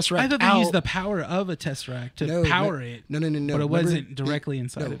took the Tesseract I thought they out. used the power of a Tesseract to power it. No. But it Remember, wasn't directly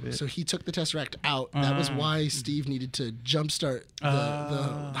inside no, of it. So he took the Tesseract out. That was why Steve needed to jumpstart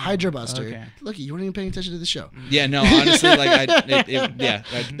the Hydra Buster. okay. Look, you weren't even paying attention to the show. Yeah, no, honestly, like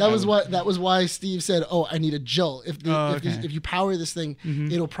That was why Steve said, "Oh, I need a jolt. If okay. you power this thing,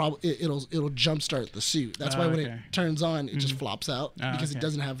 it'll jumpstart the suit. That's why when okay. it turns on, it just flops out because okay. it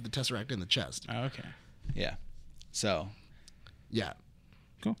doesn't have the Tesseract in the chest. Oh, okay. yeah. So Yeah,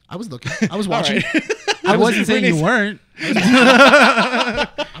 Cool. I was looking. I was watching. I wasn't saying you weren't.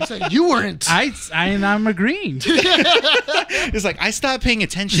 I'm saying you weren't. I'm agreeing. it's like I stopped paying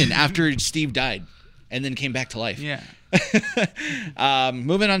attention after Steve died, and then came back to life. Yeah.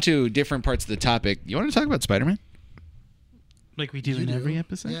 Moving on to different parts of the topic. You want to talk about Spider-Man? Like we do in do. every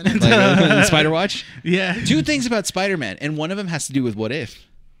episode. Yeah, Like Spider-Watch? Yeah. Two things about Spider-Man, and one of them has to do with What If.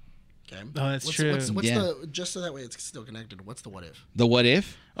 Okay. Oh, that's what's, true. What's Yeah. the just so that way it's still connected? What's the what if? The What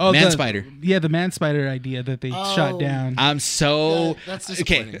If? Oh, Man the Spider. Yeah, the Man Spider idea that they shot Oh. down. I'm so That's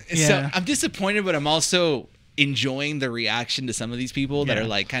okay. disappointing. So Yeah. I'm disappointed, but I'm also enjoying the reaction to some of these people that Yeah. are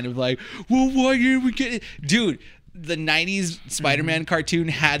like, kind of like, well, why didn't we get it, dude? The '90s Spider-Man cartoon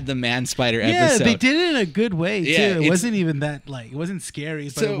had the Man Spider yeah, episode. they did it in a good way Yeah, too. It it's- wasn't even that it wasn't scary,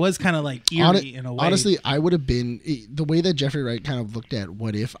 but So- it was kind of like eerie in a way. Honestly, I would have been the way that Jeffrey Wright kind of looked at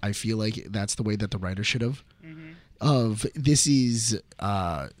what if. I feel like that's the way that the writer should have. Of this is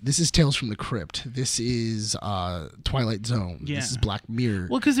Tales from the Crypt. This is Twilight Zone. Yeah. This is Black Mirror.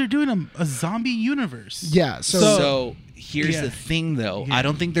 well, because they're doing a zombie universe. Yeah. So here's Yeah. the thing, though. Yeah. I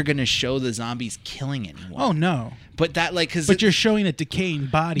don't think they're gonna show the zombies killing anyone. Oh no! But that, like, because But you're showing a decaying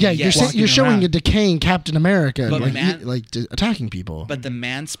body. yeah, Yes. you're showing around. a decaying Captain America, But attacking people. But the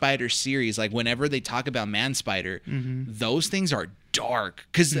Man Spider series, like whenever they talk about Man Spider, those things are dark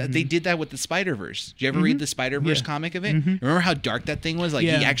because they did that with the Spider-Verse. Did you ever read the Spider-Verse Yeah. comic of it? Remember how dark that thing was? Like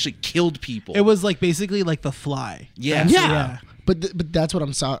Yeah. he actually killed people. It was like basically like The Fly. Yeah. Yeah, but that's what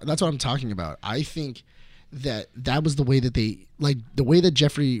I'm talking about. I think that was the way that the way that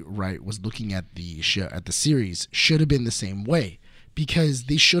Jeffrey Wright was looking at the show, at the series, should have been the same way, because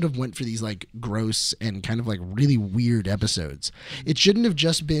they should have went for these like gross and kind of like really weird episodes. It shouldn't have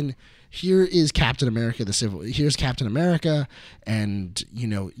just been, here is Captain America here's Captain America, and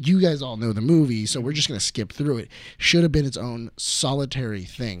you guys all know the movie, so we're just gonna skip through it. Should have been its own solitary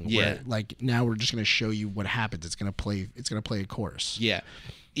thing. Yeah. Where, like, now we're just gonna show you what happens. It's gonna play a course. Yeah.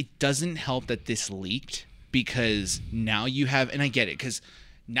 It doesn't help that this leaked, because now you have, and I get it, because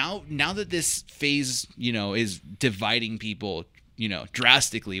now that this phase, is dividing people,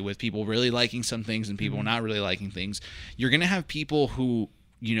 drastically, with people really liking some things and people not really liking things, you're going to have people who,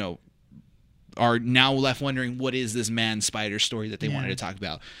 are now left wondering, what is this Man Spider story that they wanted to talk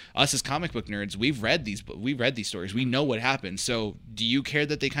about? Us as comic book nerds, we've read these stories. We know what happened. So do you care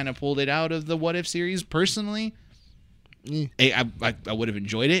that they kind of pulled it out of the What If series? Personally, I would have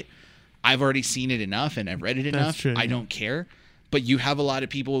enjoyed it. I've already seen it enough and I've read it enough. true, I yeah. don't care. But you have a lot of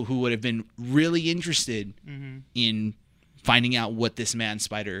people who would have been really interested in finding out what this man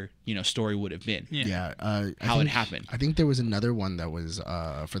spider, story would have been. Yeah. How it happened. I think there was another one that was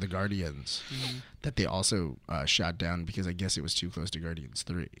for the Guardians that they also shot down because I guess it was too close to Guardians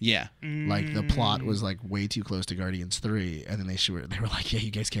 3. Yeah. Like the plot was like way too close to Guardians 3, and then they were like, yeah,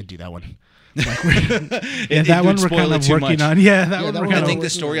 you guys can't do that one. Like, It that one would we're spoil kind it of too working much. on. Yeah, that Yeah, one that we're one I kind think of the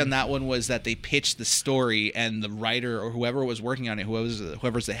story on that one was that they pitched the story, and the writer or whoever was working on it, whoever's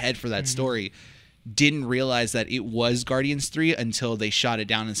the head for that story, didn't realize that it was Guardians 3 until they shot it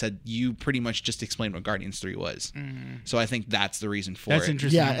down and said, you pretty much just explained what Guardians 3 was. So I think that's the reason for That's it.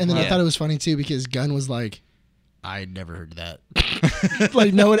 interesting. yeah, and then Yeah. I thought it was funny too because Gunn was like, I never heard that.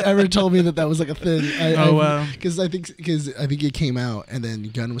 Like no one ever told me that was like a thing. Because I think it came out, and then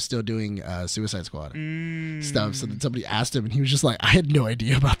Gunn was still doing Suicide Squad stuff. So then somebody asked him, and he was just like, I had no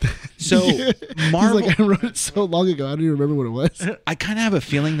idea about that. So, He's Marvel- like, I wrote it so long ago, I don't even remember what it was. I kind of have a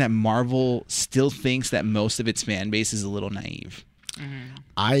feeling that Marvel still thinks that most of its fan base is a little naive.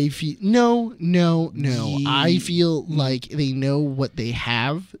 I feel no. I feel like they know what they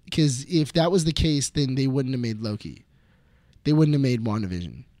have, because if that was the case, then they wouldn't have made Loki. They wouldn't have made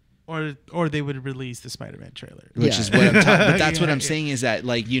WandaVision. Or they would release the Spider-Man trailer. Which Yeah. is what I'm talking. But that's what Yeah, I'm saying is that,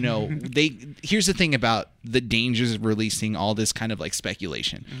 like, here's the thing about the dangers of releasing all this kind of like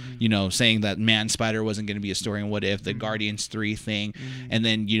speculation. Saying that Man Spider wasn't going to be a story, and what if the Guardians 3 thing, and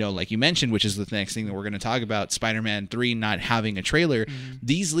then like you mentioned, which is the next thing that we're going to talk about, Spider-Man 3 not having a trailer.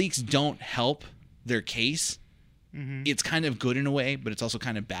 These leaks don't help their case. It's kind of good in a way, but it's also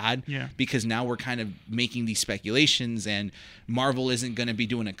kind of bad because now we're kind of making these speculations, and Marvel isn't going to be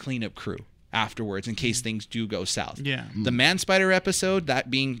doing a cleanup crew afterwards in case things do go south. Yeah. The Man Spider episode,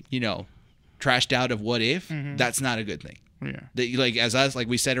 that being, trashed out of What If, that's not a good thing. Yeah. Like, as us, like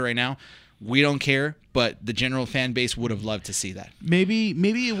we said it right now, we don't care, but the general fan base would have loved to see that. Maybe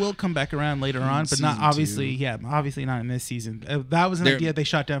it will come back around later on, but not season obviously. 2. Yeah, obviously not in this season. That was an idea they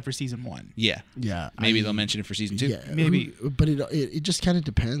shot down for season 1. Yeah. Yeah, Maybe they'll mention it for season 2. Yeah, Maybe. but it just kind of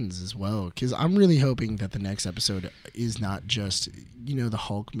depends as well. Because I'm really hoping that the next episode is not just the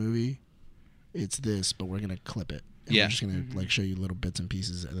Hulk movie. It's this, but we're gonna clip it. And Yeah. we're just gonna like show you little bits and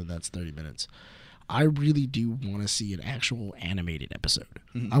pieces, and then that's 30 minutes. I really do want to see an actual animated episode.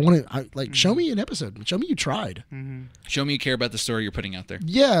 I want to show me an episode. Show me you tried. Show me you care about the story you're putting out there.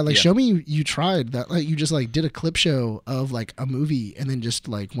 Yeah, Yeah. show me you tried that. Like you just did a clip show of like a movie, and then just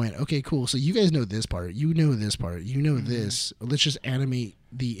went, okay, cool. So you guys know this part, you know this part, you know this. Let's just animate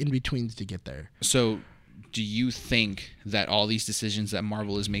the in betweens to get there. So, do you think that all these decisions that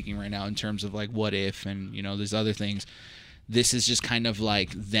Marvel is making right now in terms of like What If and these other things, this is just kind of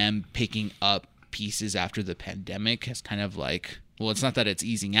like them picking up pieces after the pandemic? It's kind of like, well, it's not that it's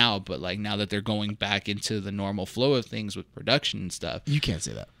easing out, but like now that they're going back into the normal flow of things with production and stuff, You can't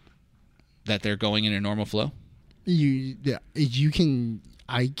say that. that they're going in a normal flow. You can.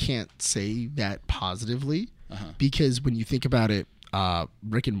 I can't say that positively because when you think about it,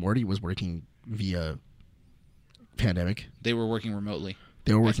 Rick and Morty was working via pandemic. They were working remotely.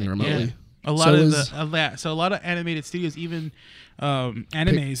 They were working remotely. Yeah. A lot a lot of animated studios, even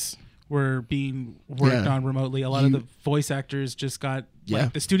animes, were being worked on remotely. A lot of the voice actors just got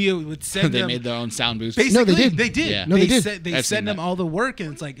the studio would send They them. made their own sound booths. Basically, No, they did. They did. Yeah. No, they did. They I've seen send them that. all the work,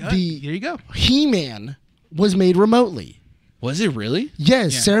 and it's like, here you go. He-Man was made remotely. Was it really?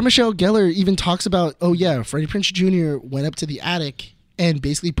 Yes, Yeah. Sarah Michelle Gellar even talks about, Freddie Prinze Jr. went up to the attic and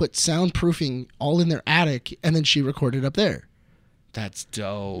basically put soundproofing all in their attic, and then she recorded up there. That's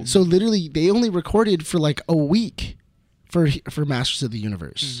dope. So literally, they only recorded for like a week for Masters of the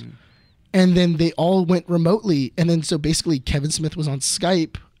Universe, and then they all went remotely. And then so basically, Kevin Smith was on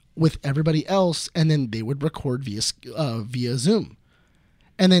Skype with everybody else, and then they would record via Zoom,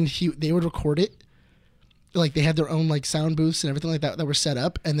 and then they would record it. Like they had their own like sound booths and everything like that were set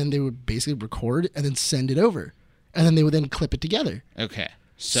up, and then they would basically record and then send it over, and then they would then clip it together. Okay.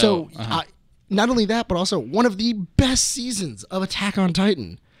 So not only that, but also one of the best seasons of Attack on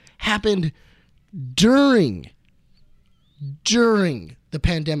Titan happened during the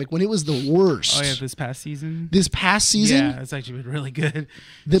pandemic when it was the worst. Oh yeah, this past season. This past season, Yeah, it's actually been really good.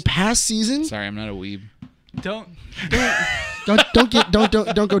 the past season. sorry, I'm not a weeb. Don't.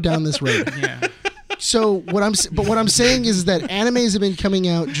 Don't go down this road. Yeah. So what I'm saying is that animes have been coming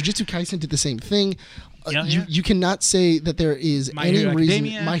out. Jujutsu Kaisen did the same thing. Yeah. You cannot say that there is My any Hero reason.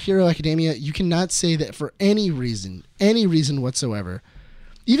 Academia. My Hero Academia. You cannot say that for any reason whatsoever.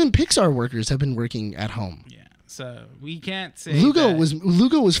 Even Pixar workers have been working at home. Yeah. So we can't say Lugo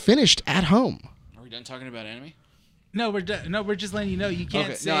that- was finished at home. Are we done talking about anime? No, we're just letting you know you can't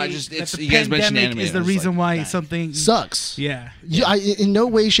Okay, say no, that the you guys mentioned pandemic anime, is and the I was reason like, why nah. something Sucks. Yeah. In no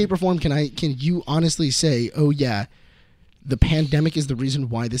way, shape, or form can you honestly say, oh yeah, the pandemic is the reason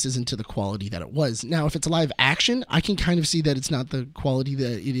why this isn't to the quality that it was. Now, if it's live action, I can kind of see that it's not the quality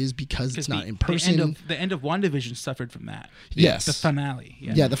that it is because it's not in person. The end of WandaVision suffered from that. Yes. The finale.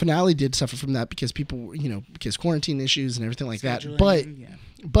 Yeah, the finale did suffer from that because people, because quarantine issues and everything like that. Scheduling,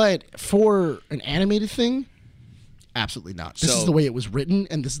 But for an animated thing, absolutely not. This So- is the way it was written,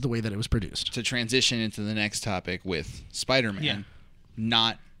 and this is the way that it was produced. To transition into the next topic with Spider-Man, Yeah.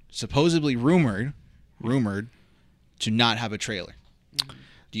 not supposedly rumored to not have a trailer.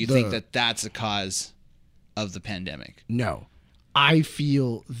 Do you think that that's a cause of the pandemic? No. I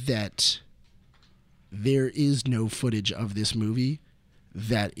feel that there is no footage of this movie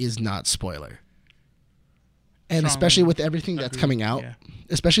that is not spoiler. And especially with everything that's coming out,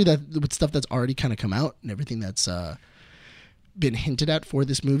 especially that with stuff that's already kind of come out and everything that's been hinted at for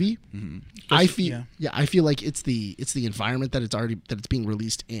this movie, I feel I feel like it's the environment that it's being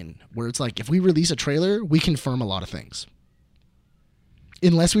released in, where it's like if we release a trailer, we confirm a lot of things.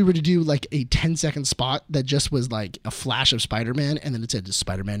 Unless we were to do like a 10-second spot that just was like a flash of Spider-Man and then it said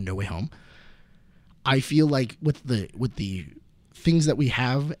Spider-Man No Way Home. I feel like with the things that we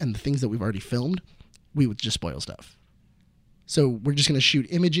have and the things that we've already filmed, we would just spoil stuff. So we're just gonna shoot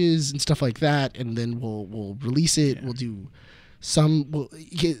images and stuff like that, and then we'll release it. Yeah. We'll do some.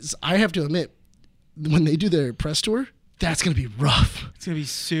 I have to admit, when they do their press tour, that's gonna be rough. It's gonna be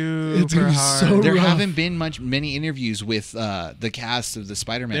super hard. So There rough. haven't been many interviews with the cast of the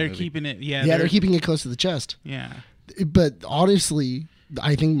Spider-Man They're movie. keeping it. They're keeping it close to the chest. Yeah. But honestly,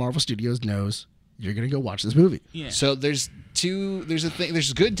 I think Marvel Studios knows you're gonna go watch this movie. Yeah. So there's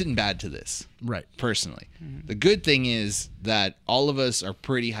good and bad to this. Right. Personally. The good thing is that all of us are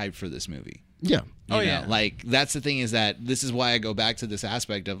pretty hyped for this movie. Yeah. You know, like that's the thing is that this is why I go back to this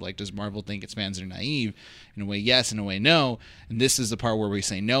aspect of like, does Marvel think its fans are naive? In a way, yes. In a way, no. And this is the part where we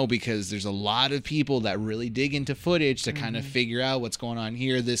say no because there's a lot of people that really dig into footage to kind of figure out what's going on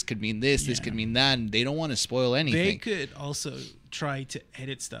here. This could mean this. This could mean that. And they don't want to spoil anything. They could also try to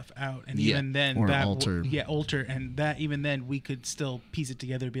edit stuff out, and even then or that alter. alter, and that even then we could still piece it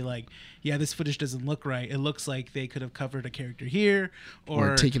together and be like, yeah, this footage doesn't look right. It looks like they could have covered a character here,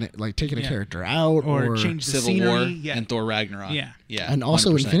 or taking a character out, or change the Civil scenery. War and Thor Ragnarok. Yeah. and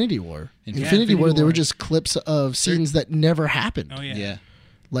also 100%. Infinity War. Infinity Infinity War, they War. were just clips of scenes that never happened. Oh yeah. Yeah.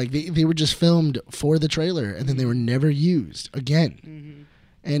 Like they were just filmed for the trailer and then they were never used again,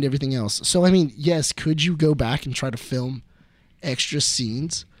 and everything else. So I mean, yes, could you go back and try to film extra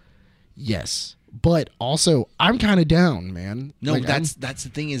scenes? Yes, but also I'm kind of down, man. No, Like, that's the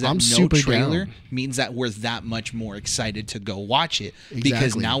thing is that I'm no super trailer down. means that we're that much more excited to go watch it because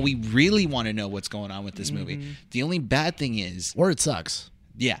Exactly. now we really want to know what's going on with this movie. The only bad thing is, or it sucks.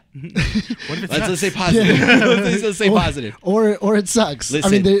 yeah. What if it's Let's say positive. Let's say positive. Or it sucks. I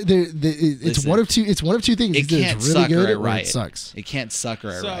mean, it's Listen. one of two. It's one of two things. It Either can't it's really suck good or or right. it sucks. It can't suck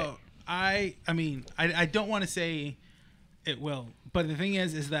or So right. I mean, I don't want to say it will, but the thing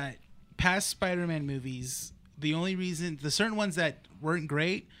is that past Spider-Man movies, the only reason the certain ones that weren't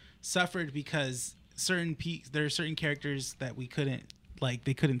great suffered because there are certain characters that we couldn't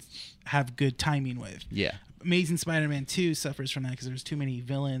they couldn't have good timing with. Yeah. Amazing Spider-Man 2 suffers from that because there's too many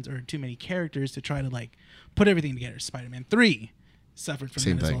villains or too many characters to try to put everything together. Spider-Man 3 suffered from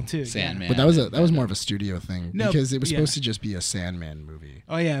Same that as thing. well too. Sandman. But that was more of a studio thing No, because it was yeah. supposed to just be a Sandman movie.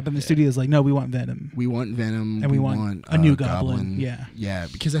 Oh yeah, but the studio's like, no, we want Venom. We want Venom, And we want a new Goblin. Yeah,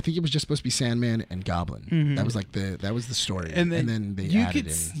 because I think it was just supposed to be Sandman and Goblin. That was that was the story, and then they added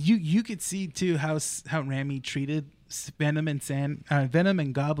in. You could see too how Raimi treated Venom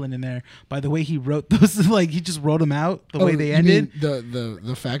and Goblin in there by the way he wrote those. He just wrote them out the way they you ended. mean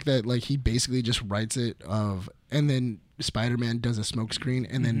the fact that he basically just writes it and then Spider-Man does a smoke screen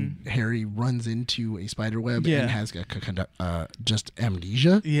and then Harry runs into a spider web and has just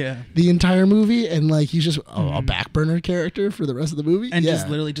amnesia the entire movie, and he's just a back burner character for the rest of the movie, and just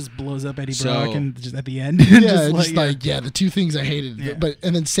literally just blows up Eddie So- Brock and just at the end. the two things I hated. Yeah.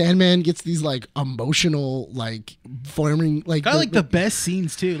 And then Sandman gets these emotional forming got the best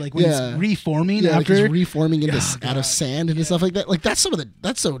scenes too, when Yeah. it's reforming yeah, after. he's reforming into Oh, out of God. sand and stuff like that. That's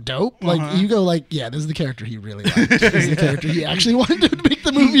that's so dope. You go this is the character he really liked. This is the character he actually wanted to make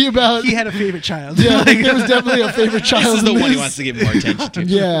the movie about. He had a favorite child. Yeah, there was definitely a favorite child. This is the in one he this. wants to give more attention to.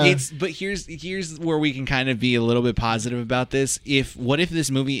 Yeah. But here's where we can kind of be a little bit positive about this. What if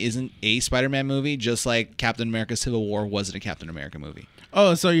this movie isn't a Spider-Man movie, just like Captain America: Civil War wasn't a Captain America movie?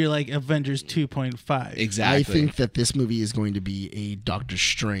 Oh, so you're like Avengers 2.5. Exactly. I think that this movie is going to be a Doctor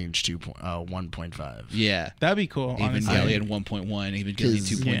Strange 1.5. Yeah. That'd be cool. honestly. Evangelion 1.1, Evangelion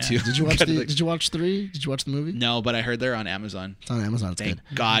 2.2. Did you watch Did you watch 3? Did you watch the movie? No, but I heard they're on Amazon. It's on Amazon. It's Thank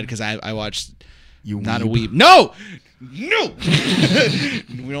good. God, because I watched You Not a weeb. weeb. No.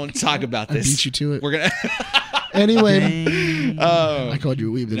 We don't talk about I this. beat you to it. We're gonna. Anyway, Dang. I called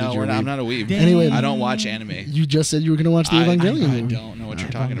you a weeb. Then No, you're a I'm weeb. not a weeb. Anyway, I don't watch anime. You just said you were gonna watch the Evangelion I movie. don't know what you're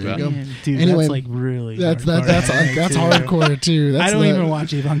talking there you about. go. Man, dude, Anyway, that's like really. That's hardcore that's anime, that's too. hardcore too. That's I don't the- even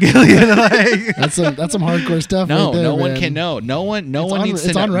watch Evangelion. Like, That's some hardcore stuff. No, right there, no one man. can know. No one on- needs to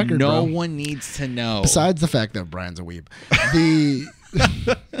it's know. on record, no bro. one needs to know. Besides the fact that Brian's a weeb, the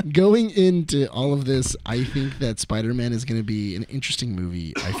going into all of this, I think that Spider-Man is going to be an interesting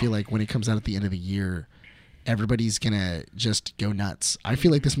movie. I feel like when it comes out at the end of the year, everybody's gonna just go nuts. I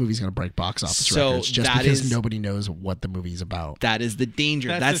feel like this movie's gonna break box office So records just that because is- nobody knows what the movie's about. That is the danger.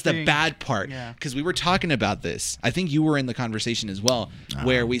 That's That's the the thing. bad part. Yeah. Because we were talking about this. I think you were in the conversation as well, Oh,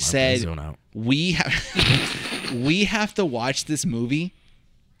 where we I'm gonna said zone out. we have we have to watch this movie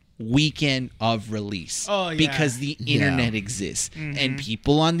weekend of release. Oh, yeah. Because the Yeah. internet exists and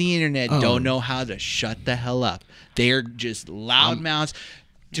people on the internet Oh. don't know how to shut the hell up. They're just loud mouths.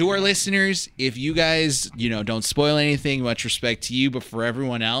 To our listeners, if you guys, don't spoil anything, much respect to you, but for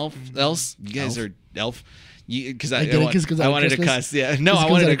everyone else, you guys Elf? are elf. Because I get it 'cause I of wanted to Christmas? cuss. Yeah, no, 'Cause I it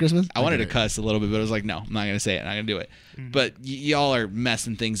comes wanted out to at Christmas? I wanted I to get it. cuss a little bit, but I was like, no, I'm not gonna say it. I'm not gonna do it. But y'all are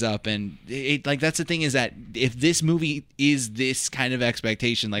messing things up, and like that's the thing is that if this movie is this kind of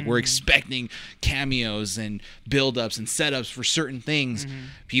expectation, like we're expecting cameos and build-ups and setups for certain things,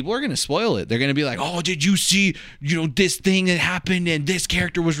 people are gonna spoil it. They're gonna be like, oh, did you see this thing that happened and this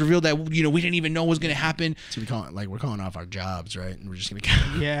character was revealed that we didn't even know was gonna happen? So we're calling off our jobs, right? And we're just gonna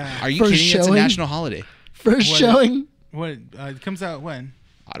yeah. Are you First kidding me? It's a showing? national holiday. first What- showing What it comes out when?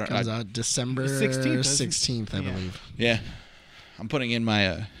 I don't. comes out December 16th, 16th, I Yeah. believe. Yeah, I'm putting in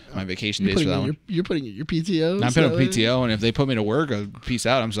my my vacation You're days for putting, that in one. you're putting in your PTO. I'm putting up PTO, and if they put me to work, peace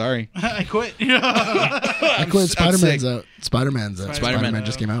out. I'm sorry. I quit. I quit. I'm Spider-Man's sick. out. Spider-Man's out. Spider-Man. Spider-Man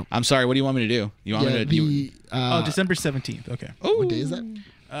just came out. I'm sorry. What do you want me to do? You want Yeah, me to? Oh, December 17th. Okay. what day is that?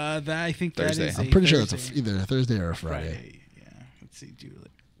 That I think Thursday. that is. I'm a pretty sure Thursday. that's either a Thursday or a Friday. Friday. Yeah. Let's see.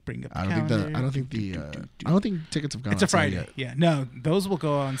 Bring up. I The don't think calendar. I don't think tickets have gone. It's a on sale Friday. yet. Yeah. No, those will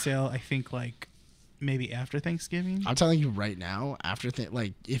go on sale. I think like maybe after Thanksgiving. I'm telling you right now,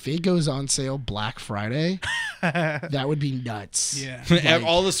 if it goes on sale Black Friday, that would be nuts. Yeah. Like-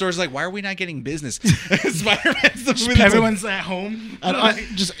 All the stores are like, why are we not getting business? Spider-Man's the movie. that's Everyone's at home.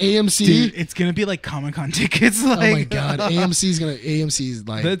 Just AMC. Dude, it's gonna be like Comic-Con tickets. Like, Oh my god, AMC's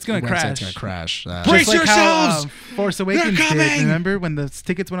like That's gonna website's crash. gonna crash. Brace just like how, yourselves! Force Awakens They're did. coming! Remember when the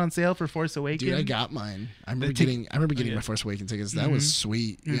tickets went on sale for Force Awakens? Dude, I got mine. I remember tic- getting yeah. my Force Awakens tickets. That was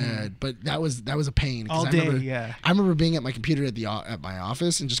sweet. Yeah, but that was a pain. 'cause All I day, remember, yeah. I remember being at my computer at my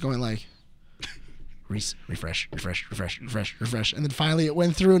office and just going like, refresh, and then finally it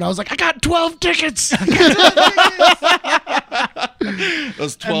went through and I was like, I got 12 tickets.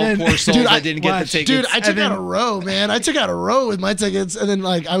 Those 12 then- poor souls Dude, that didn't get the watch. tickets. Dude, I took And then- out a row, man. I took out a row with my tickets, and then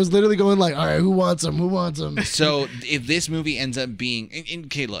like I was literally going like, all right, who wants them? Who wants them? So if this movie ends up being,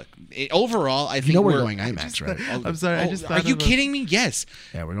 okay, look, overall, I think You know we're going IMAX, right? I'm sorry. I just are thought you of a- kidding me? Yes.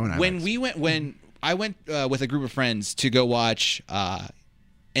 Yeah, we're going IMAX. When I went with a group of friends to go watch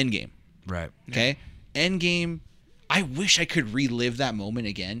Endgame. Right. Okay, Endgame. I wish I could relive that moment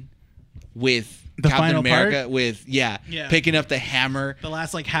again with The Captain final America. part? with Yeah. picking up the hammer. The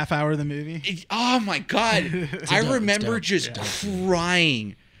last like half hour of the movie. Oh my god! I dope, remember it's just dope.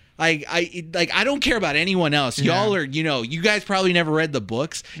 crying. I don't care about anyone else. Y'all are, you guys probably never read the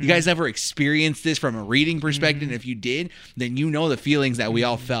books. You guys never experienced this from a reading perspective. And if you did, then you know the feelings that we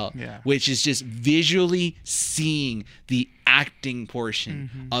all felt, which is just visually seeing the acting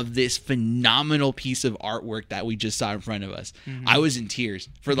portion of this phenomenal piece of artwork that we just saw in front of us. I was in tears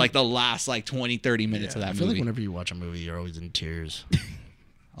for like the last 20, 30 minutes of that I feel movie. like whenever you watch a movie, you're always in tears.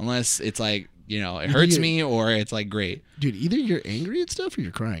 Unless it's like, it hurts me or it's like great. Dude, either you're angry at stuff or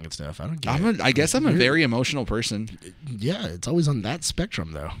you're crying at stuff. I don't get it. I guess I'm a very emotional person. Yeah, it's always on that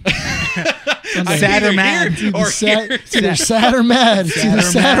spectrum, though. I'm Sad either or mad. here or here. It's either sad or mad. It's either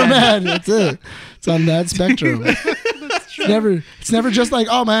sad or mad. That's it. It's on that spectrum. It's never just like,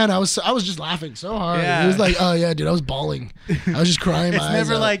 oh man, I was just laughing so hard. Yeah. It was like, oh yeah, dude, I was bawling. I was just crying. It's my eyes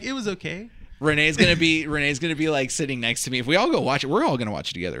never out. like it was okay. Renee's gonna be like sitting next to me. If we all go watch it, we're all gonna watch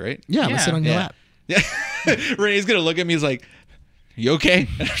it together, right? yeah, I'm gonna Yeah. sit on your Yeah. lap. Yeah. Renee's gonna look at me. He's like, "You okay?"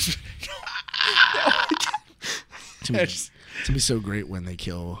 It's gonna be so great when they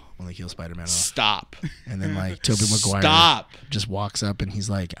kill Spider-Man off, Stop. and then like Tobey Maguire Stop. just walks up and he's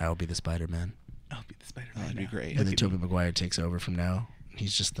like, "I'll be the Spider-Man," I'll be the Spider-Man. That'd be now. great. and then Tobey Maguire takes over from now.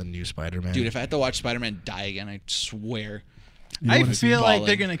 He's just the new Spider-Man. Dude, if I had to watch Spider-Man die again, I swear. I wanna feel see like balling.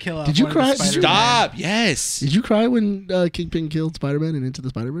 they're gonna kill off. Did you one of the cry? Did you- Spider-Man. Stop. Yes. Did you cry when Kingpin killed Spider-Man in Into the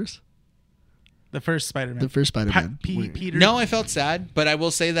Spider-Verse? The first Spider-Man. The first Spider-Man. Peter. No, I felt sad, but I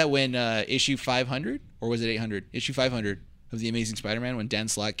will say that when issue 500, or was it 800? Issue 500 of The Amazing Spider-Man, when Dan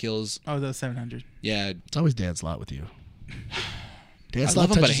Slott kills... Oh, that was 700. Yeah. It's always Dan Slott with you. Dan I Slott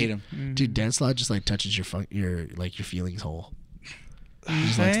love him, but I touches hate you- him. Dude, Dan Slott just like touches your feelings whole. He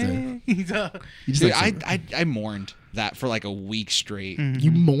just likes to. He just Dude, likes to- I mourned that for like a week straight.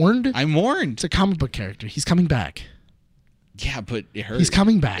 You mourned? I mourned. It's a comic book character. He's coming back. Yeah, but it hurt. He's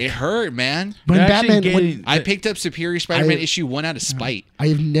coming back. It hurt, man. When They're actually Batman, getting- I picked up Superior Spider-Man I- issue 1 out of spite. I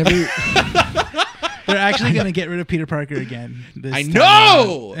have never. They're actually going to get rid of Peter Parker again. This I time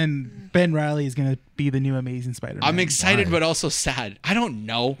know! around. And Ben Reilly is going to be the new Amazing Spider-Man. I'm excited, Why? but also sad. I don't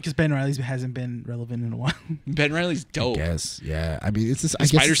know. Because Ben Reilly hasn't been relevant in a while. Ben Riley's dope. Yes, yeah. I mean, it's this. I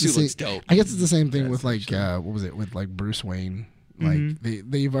The guess spider it's the suit same- looks dope. I guess it's the same thing with like what was it with like Bruce Wayne? Like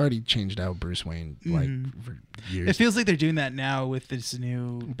they've already changed out Bruce Wayne like for years. It feels like they're doing that now with this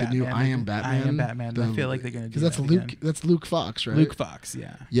new the Batman. new I Am Batman. I Am Batman. I feel like they're going to do because that's that Luke. again. That's Luke Fox, right? Luke Fox,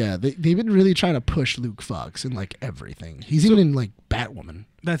 yeah. Yeah, they've been really trying to push Luke Fox in like everything. He's even in like Batwoman.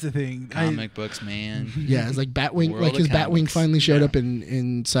 That's the thing. Comic books, man. Yeah, it's like Batwing. World Like his of Batwing comics. finally showed up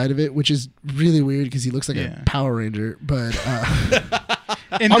inside of it, which is really weird because he looks like Yeah. a Power Ranger. But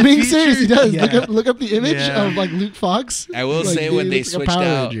In I'm the being future- serious. He does. Yeah. Look up the image Yeah. of like Luke Fox. I will Like, say when he they looks like a switched Power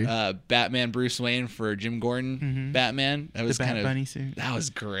out Ranger. Batman Bruce Wayne for Jim Gordon Batman, that was Bat kind of Bunny suit. that was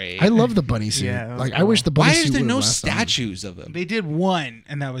great. I love the bunny suit. Yeah, that was like I cool. wish the bunny Why suit is there would've no lasted on. statues of them? They did one,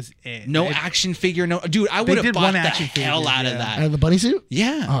 and that was it. No It- action figure, no dude. I would have did bought one the action hell figure, out of yeah. that. The bunny suit?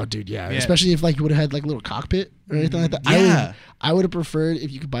 Yeah. Oh, dude, yeah. Yeah. Especially if like you would have had like a little cockpit or anything like that. Yeah. I would have preferred if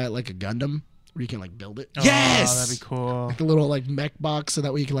you could buy it like a Gundam where you can like build it. Oh, Yes! that'd be cool. The little like mech box so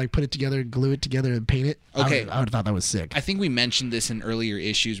that way you can like put it together, glue it together, and paint it. Okay. I would have thought that was sick. I think we mentioned this in earlier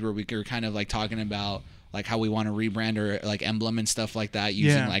issues where we were kind of like talking about like how we want to rebrand our like emblem and stuff like that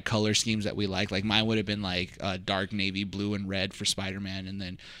using Yeah. like color schemes that we like. Like mine would have been like dark navy blue and red for Spider-Man, and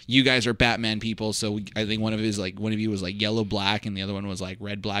then you guys are Batman people, so I think one of you was like yellow black and the other one was like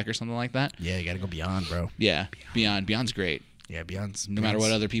red black or something like that. Yeah, you got to go beyond, bro. Yeah, Beyond's great. Yeah, beyond's No matter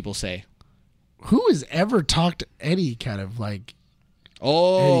what other people say. Who has ever talked any kind of like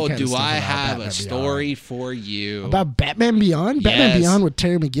Oh, Any kind of do stuff I about have Batman a story for you? about Batman Beyond? Batman Yes. Beyond with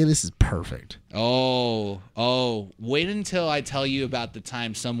Terry McGinnis is perfect. Oh, wait until I tell you about the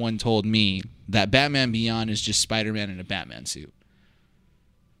time someone told me that Batman Beyond is just Spider-Man in a Batman suit.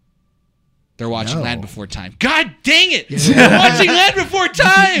 They're watching No. Land Before Time. God dang it! They're watching Land Before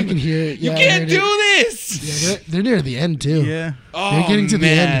Time! You can hear it. You Yeah, can't I do heard it. this! Yeah, they're near the end too. Yeah. Oh, They're getting to the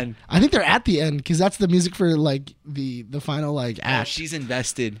man. end. I think they're at the end because that's the music for like the final like Oh, act. she's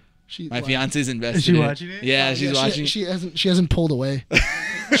invested. She, My like, fiance's invested. Is she in watching it? Yeah, yeah, she's watching. She hasn't pulled away.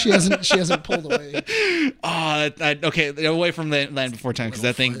 she hasn't pulled away. Oh, okay. Away from Land Before Time because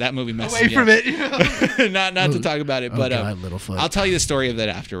that movie messes Away me from up. it. not to talk about it, Oh, but God, Littlefoot. I'll tell you the story of that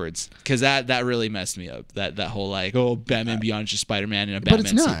afterwards because that really messed me up. That whole like Batman Beyond is just Spider-Man in a Batman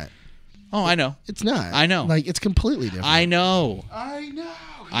But it's suit. not. Oh, I know, It's not. I know. Like it's completely different. I know,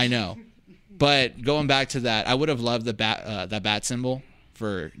 I know. But going back to that, I would have loved the bat symbol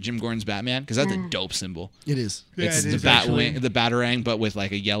for Jim Gordon's Batman because that's a dope symbol. It is. Yeah, It's it the is, actually. Batwing, the Batarang, but with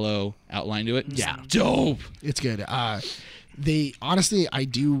like a yellow outline to it. Yeah. It's dope. It's good. They honestly, I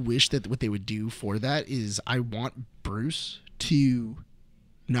do wish that what they would do for that is I want Bruce to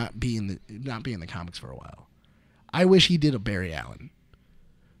not be in the comics for a while. I wish he did a Barry Allen,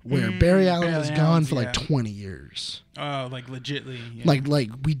 where Barry Allen Barry was gone Allen's, for like yeah. 20 years. Oh, like legitly. Yeah.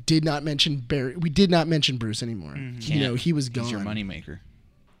 Like we did not mention Barry. We did not mention Bruce anymore. You know, he was gone. He's your moneymaker.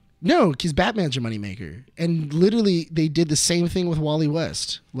 No, because Batman's your moneymaker, and literally they did the same thing with Wally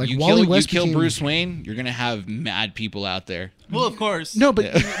West. Like You Wally West kill became- Bruce Wayne, you're gonna have mad people out there. well, of course. No,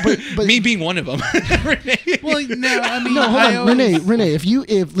 but Me being one of them. Well, no, I mean, no, hold I on, always- Renee.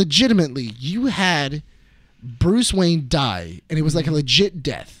 If legitimately you had Bruce Wayne die and it was like a legit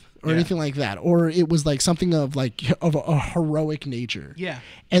death or Yeah. anything like that, or it was like something of a heroic nature, Yeah.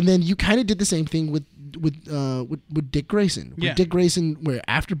 and then you kind of did the same thing with Dick Grayson. With Yeah. Dick Grayson, where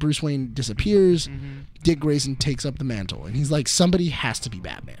after Bruce Wayne disappears, Dick Grayson takes up the mantle, and he's like, somebody has to be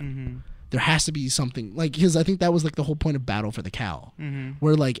Batman. There has to be something like because I think that was like the whole point of Battle for the Cowl,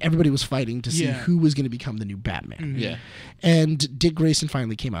 where like everybody was fighting to see Yeah. who was going to become the new Batman. Yeah. And Dick Grayson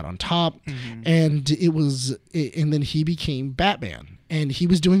finally came out on top, and and then he became Batman, and he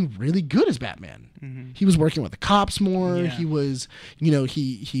was doing really good as Batman. He was working with the cops more. Yeah. He was,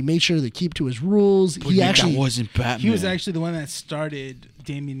 he made sure to keep to his rules. He actually that wasn't Batman. He was actually the one that started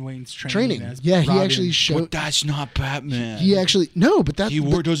Damian Wayne's training. as Yeah, he Robin. actually showed. But that's not Batman. He actually no, but that's He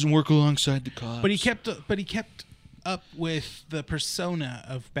doesn't work alongside the cops. But he kept up with the persona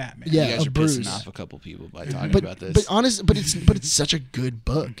of Batman. Yeah, You guys of are Bruce. pissing off a couple people by talking but about this. but it's such a good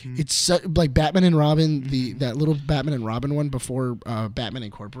book. It's like Batman and Robin, that little Batman and Robin one before Batman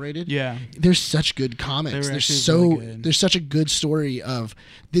Incorporated. Yeah. There's such good comics. They were There's actually really good. there's such a good story of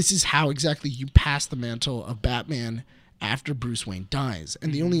this is how exactly you pass the mantle of Batman after Bruce Wayne dies.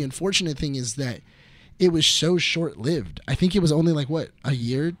 And the only unfortunate thing is that it was so short-lived. I think it was only like a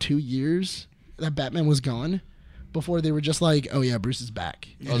year, 2 years that Batman was gone before they were just like, oh yeah, Bruce is back.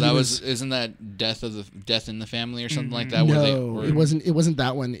 Oh, And that he isn't that death in the family or something like that? No, it wasn't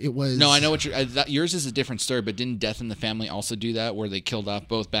that one. It was No, I know what yours is a different story, but didn't Death in the Family also do that, where they killed off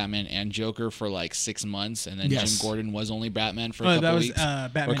both Batman and Joker for like 6 months, and then Yes. Jim Gordon was only Batman for a Oh, couple that was weeks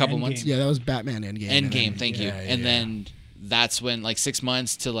Batman or a couple Endgame. months? Yeah, that was Batman Endgame. Endgame, thank you. Yeah, And yeah. then that's when like 6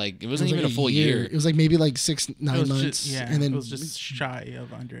 months to like it It wasn't was even like a full year. It was like maybe like 9 It was months. just, and then it was just shy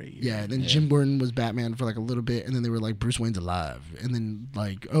of under a year. yeah, then Jim Gordon was Batman for like a little bit, and then they were like, Bruce Wayne's alive, and then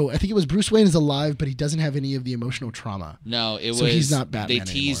like, oh, I think it was Bruce Wayne is alive, but he doesn't have any of the emotional trauma. No, it So was. he's not Batman They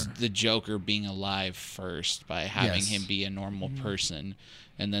teased anymore. the Joker being alive first by having Yes. him be a normal person,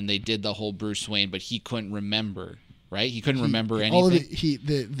 and then they did the whole Bruce Wayne, but he couldn't remember. Right? He couldn't remember anything. All of it,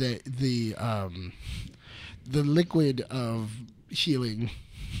 the liquid of healing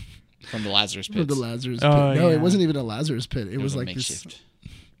From the Lazarus from pits. the Lazarus pit. Oh, No, yeah. it wasn't even a Lazarus pit. It was a like makeshift. this.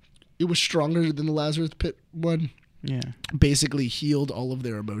 It was stronger than the Lazarus pit one. Yeah. Basically healed all of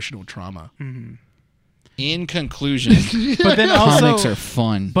their emotional trauma. In conclusion, But then also, comics are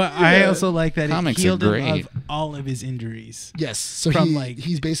fun. but I also like that Comics it are healed him great. of all of his injuries. Yes, so From, like-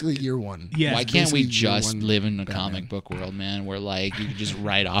 he's basically year one. Yes. Why can't we basically year just one live in a Batman. comic book world, man, where like you can just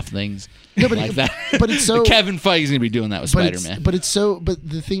write off things No, but like that? but it's so- Kevin Feige's gonna be doing that with But Spider-Man. but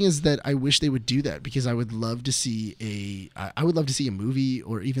the thing is that I wish they would do that, because I would love to see I would love to see a movie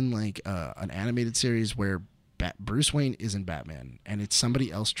or even like an animated series where Bruce Wayne isn't Batman and it's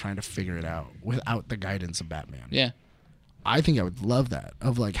somebody else trying to figure it out without the guidance of Batman. Yeah. I think I would love that,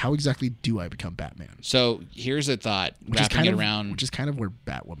 of like, how exactly do I become Batman? So here's a thought, Which is wrapping it around which is kind of where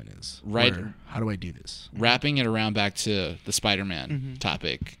Batwoman is. Right. Where, how do I do this? wrapping it around back to the Spider-Man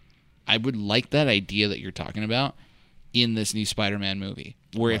topic. I would like that idea that you're talking about in this new Spider-Man movie,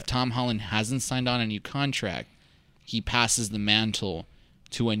 where if Tom Holland hasn't signed on a new contract, he passes the mantle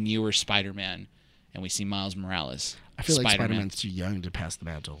to a newer Spider-Man, and we see Miles Morales. I feel like Spider-Man's too young to pass the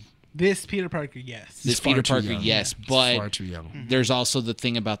mantle. This Peter Parker, yes. This far Peter too Parker, young. yes, He's but far too young. there's also the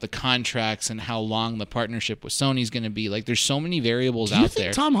thing about the contracts and how long the partnership with Sony's going to be. Like, there's so many variables Do you out think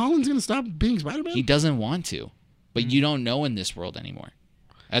there. Tom Holland's gonna stop being Spider-Man? He doesn't want to, but you don't know in this world anymore.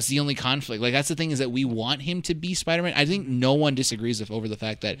 That's the only conflict. Like, that's the thing, is that we want him to be Spider-Man. I think no one disagrees over the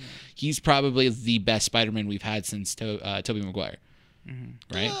fact that he's probably the best Spider-Man we've had since Tobey Maguire.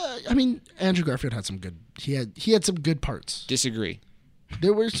 Right? I mean, Andrew Garfield had some good. He had some good parts. Disagree.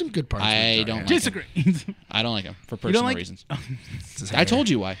 There were some good parts. I with don't Giant. like Disagree. I don't like him for You don't personal like- reasons. It's his I hair. told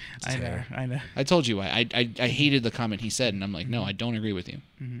you why. I know. I know. I told you why. I hated the comment he said, and I'm like, no, I don't agree with you.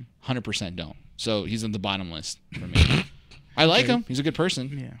 100% don't. So he's on the bottom list for me. I like him. He's a good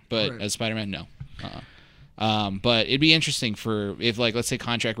person. Yeah. But Right. as Spider-Man, no. But it'd be interesting for, if, like, let's say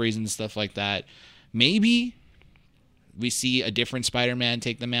contract reasons, stuff like that, maybe we see a different Spider-Man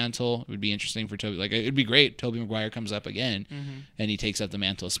take the mantle. It would be interesting for Tobey. Like, it'd be great. Tobey Maguire comes up again, and he takes up the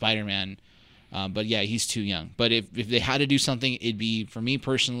mantle of Spider-Man. But yeah, he's too young. But if they had to do something, it'd be, for me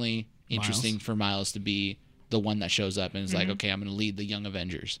personally, interesting for Miles to be the one that shows up and is like, okay, I'm going to lead the Young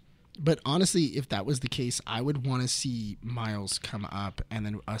Avengers. But honestly, if that was the case, I would want to see Miles come up, and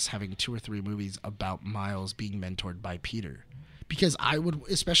then us having 2 or 3 movies about Miles being mentored by Peter, because I would,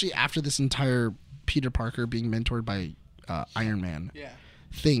 especially after this entire Peter Parker being mentored by Iron Man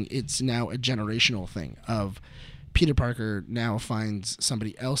thing, it's now a generational thing of Peter Parker now finds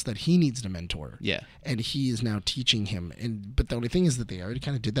somebody else that he needs to mentor. Yeah. And he is now teaching him. But the only thing is that they already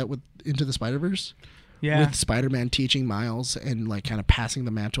kind of did that with Into the Spider-Verse. Yeah. With Spider-Man teaching Miles and like kind of passing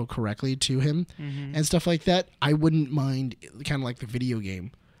the mantle correctly to him and stuff like that. I wouldn't mind, kind of like the video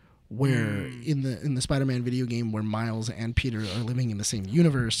game, where in the Spider-Man video game where Miles and Peter are living in the same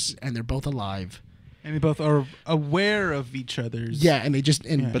universe and they're both alive. And they both are aware of each other's. Yeah, and they just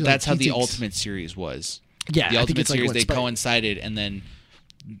But like, that's how he the takes- Ultimate Series was. Yeah, The I think Ultimate it's like Series, what they Spi- coincided, and then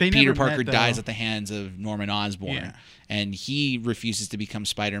They Peter never Parker met, though. dies at the hands of Norman Osborn, Yeah. and he refuses to become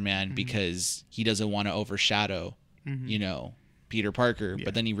Spider-Man because he doesn't want to overshadow, you know, Peter Parker. Yeah.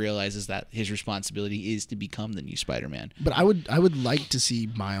 But then he realizes that his responsibility is to become the new Spider-Man. But I would like to see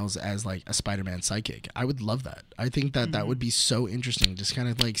Miles as like a Spider-Man sidekick. I would love that. I think that that would be so interesting. Just kind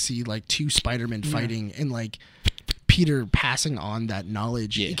of like see like 2 Spider-Men fighting, and like Peter passing on that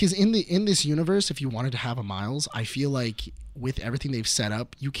knowledge. Yeah. Because in this universe, if you wanted to have a Miles, I feel like with everything they've set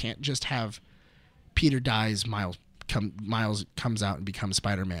up, you can't just have Peter dies, Miles comes out and becomes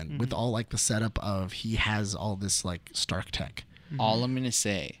Spider-Man with all like the setup of he has all this like Stark tech All I'm gonna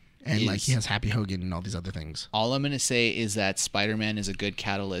say and is, like he has Happy Hogan and all these other things. all I'm gonna say is that Spider-Man is a good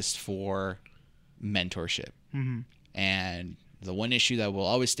catalyst for mentorship. And the one issue that will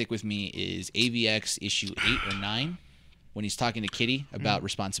always stick with me is AVX issue 8 or 9 when he's talking to Kitty about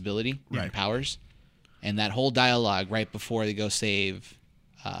responsibility and powers, and that whole dialogue right before they go save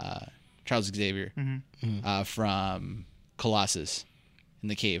Charles Xavier from Colossus in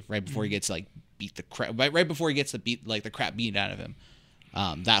the cave, right before he gets like beat the crap, right before he gets the crap beat out of him.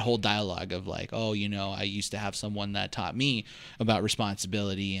 That whole dialogue of like, oh, you know, I used to have someone that taught me about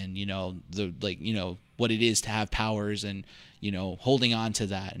responsibility and, you know, what it is to have powers and, you know, holding on to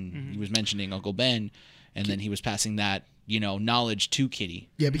that. And he was mentioning Uncle Ben, and then he was passing that, you know, knowledge to Kitty.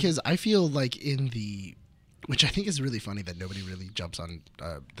 Yeah, because I feel like which I think is really funny that nobody really jumps on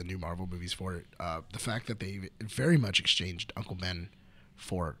the new Marvel movies for it. The fact that they very much exchanged Uncle Ben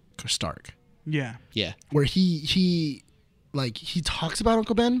for Stark. Yeah. Yeah. Where he talks about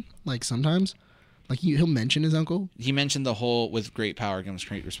Uncle Ben, like sometimes. Like he'll mention his uncle. He mentioned the whole with great power comes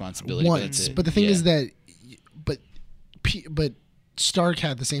great responsibility. Once. But the thing is that but Stark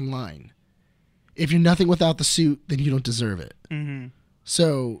had the same line. If you're nothing without the suit, then you don't deserve it.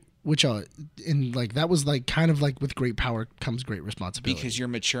 So that was like kind of like with great power comes great responsibility. Because you're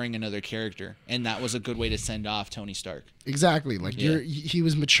maturing another character, and that was a good way to send off Tony Stark. Exactly. Like he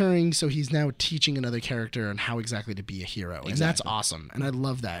was maturing, so he's now teaching another character on how exactly to be a hero. Exactly. And that's awesome. And I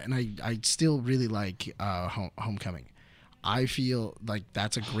love that. And I still really like Homecoming. I feel like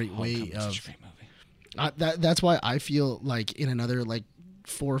that's a great way of... Such a great movie. That's why I feel like in another like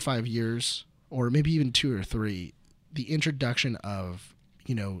 4 or 5 years, or maybe even 2 or 3, the introduction of,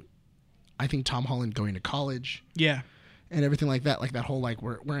 you know, I think Tom Holland going to college. Yeah. And everything like that whole like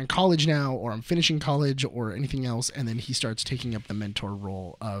we're in college now, or I'm finishing college, or anything else, and then he starts taking up the mentor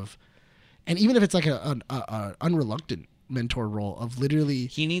role of, and even if it's like an unreluctant mentor role of literally,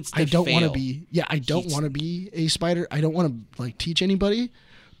 he needs to I don't want to fail. be I don't want to be a spider. I don't want to like teach anybody,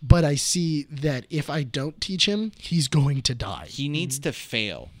 but I see that if I don't teach him, he's going to die. He needs to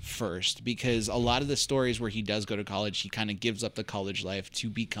fail first, because a lot of the stories where he does go to college, he kind of gives up the college life to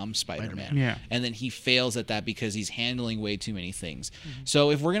become Spider-Man. Yeah. And then he fails at that because he's handling way too many things. So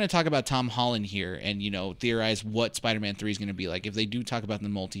if we're going to talk about Tom Holland here and, you know, theorize what Spider-Man 3 is going to be like, if they do talk about the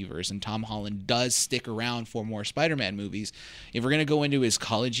multiverse and Tom Holland does stick around for more Spider-Man movies, if we're going to go into his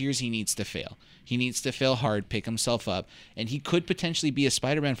college years, he needs to fail. He needs to fail hard, pick himself up, and he could potentially be a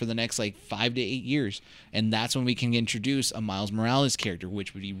Spider-Man for the next like 5 to 8 years. And that's when we can introduce a Miles Morales character,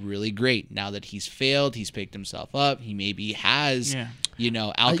 which would be really great. Now that he's failed, he's picked himself up. He maybe has, you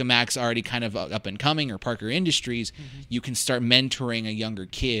know, Alchemax already kind of up and coming, or Parker Industries. You can start mentoring a younger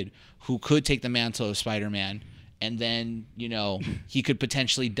kid who could take the mantle of Spider-Man. And then, you know, he could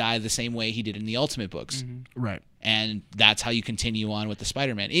potentially die the same way he did in the Ultimate books. Right. And that's how you continue on with the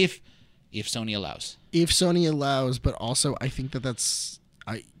Spider-Man. If Sony allows. If Sony allows, but also I think because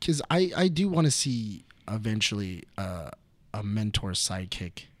I do want to see eventually a mentor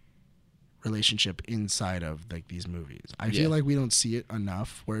sidekick relationship inside of like these movies. I feel like we don't see it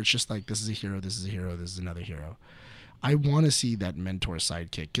enough, where it's just like this is a hero, this is a hero, this is another hero. I want to see that mentor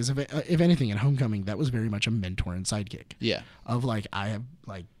sidekick, because if anything, in Homecoming, that was very much a mentor and sidekick. Yeah. Of like I have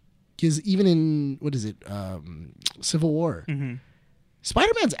like, because even in Civil War.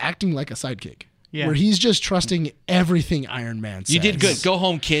 Spider-Man's acting like a sidekick. Yeah. Where he's just trusting everything Iron Man says. You did good. Go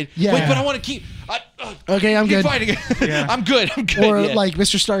home, kid. Yeah. Wait, but I want to keep... okay, I'm good. Fighting. I'm good. Or like,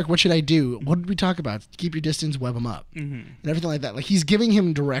 Mr. Stark, what should I do? What did we talk about? Keep your distance, web him up. And everything like that. Like, he's giving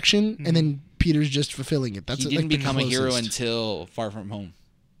him direction, and then Peter's just fulfilling it. That's he didn't like become a hero until Far From Home.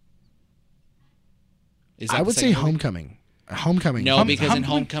 I would say Homecoming. Homecoming. No, because in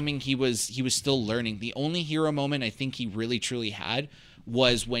Homecoming, he was still learning. The only hero moment I think he really, truly had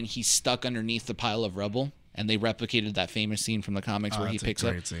was when he's stuck underneath the pile of rubble, and they replicated that famous scene from the comics where he picks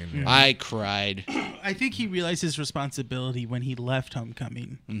up. Scene, yeah. I cried. I think he realized his responsibility when he left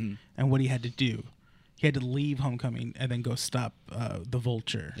Homecoming and what he had to do. He had to leave Homecoming and then go stop the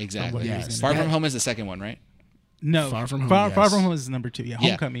Vulture. Exactly. Far From Home is the second one, right? No, Far From Home. Far From Home is number 2. Yeah,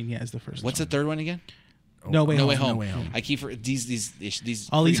 Homecoming. Yeah, is the first. What's the third one again? No Way Home. No Way Home. I keep these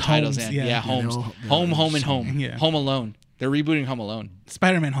all these titles homes. in. Yeah, homes. Home and Home. Yeah. Home Alone. They're rebooting Home Alone.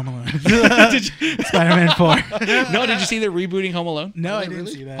 Spider-Man Home Alone. Spider-Man 4. No, did you see they're rebooting Home Alone? No, I didn't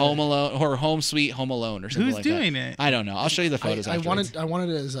see that. Home Alone or Home Sweet Home Alone or something like that. Who's doing it? I don't know. I'll show you the photos. I wanted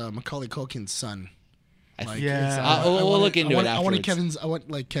it as Macaulay Culkin's son. Like, Yeah. it's, We'll look into it I want afterwards. I want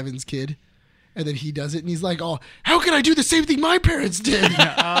like Kevin's kid, and then he does it, and he's like, "Oh, how can I do the same thing my parents did?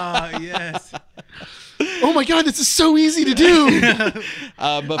 Yes. Oh my god, this is so easy to do."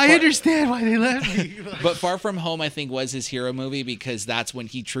 But I understand why they left me. But Far From Home, I think, was his hero movie because that's when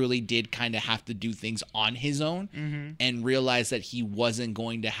he truly did kind of have to do things on his own and realize that he wasn't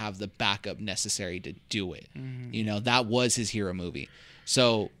going to have the backup necessary to do it. You know, that was his hero movie.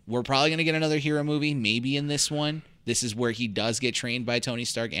 So we're probably going to get another hero movie, maybe in this one. This is where he does get trained by Tony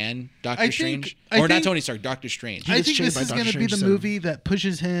Stark and Doctor Strange. Not Tony Stark, Doctor Strange. I gets think trained this by is Doctor going to be Strange, the so- movie that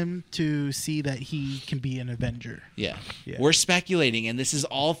pushes him to see that he can be an Avenger. Yeah. Yeah. We're speculating, and this is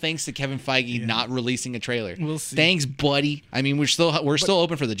all thanks to Kevin Feige not releasing a trailer. We'll see. Thanks, buddy. I mean, we're still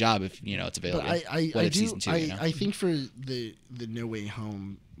open for the job if it's available. But I What if do. season 2, you know? I think for the No Way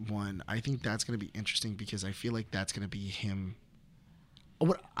Home one, I think that's going to be interesting because I feel like that's going to be him. I'm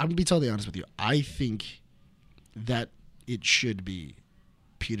going to be totally honest with you. I think that it should be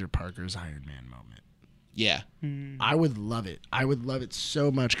Peter Parker's Iron Man moment. Yeah. I would love it. I would love it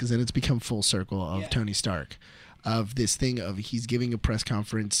so much because then it's become full circle of Tony Stark, of this thing of he's giving a press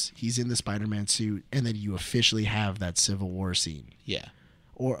conference, he's in the Spider-Man suit, and then you officially have that Civil War scene. Yeah.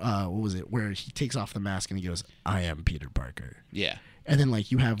 Or what was it? Where he takes off the mask and he goes, "I am Peter Parker." Yeah. And then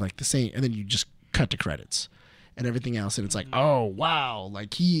like you have like the same, and then you just cut to credits and everything else, and it's like, oh wow,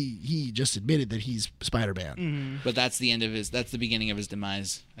 like he just admitted that he's Spider-Man. But that's the end of that's the beginning of his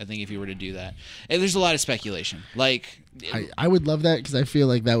demise, I think, if he were to do that. And there's a lot of speculation. Like, I would love that because I feel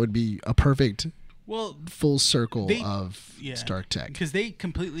like that would be a perfect Well, full circle They- of Stark Tech.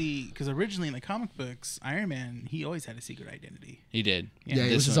 because originally in the comic books, Iron Man, he always had a secret identity. he did. Yeah, it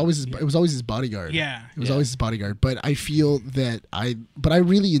This was one- always his bodyguard. Yeah. It was Yeah. always his bodyguard. But I feel that I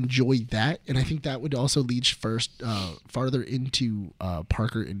really enjoy that, and I think that would also lead farther into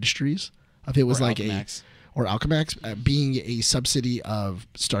Parker Industries. If it was Or like Alchemax. or Alchemax being a subsidy of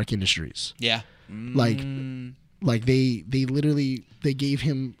Stark Industries. Yeah. Like they literally they gave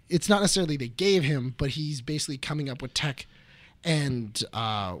him. It's not necessarily they gave him, but he's basically coming up with tech, and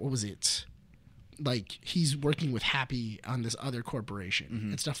what was it? Like he's working with Happy on this other corporation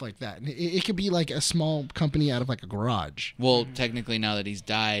and stuff like that. And it could be like a small company out of like a garage. Well, technically, now that he's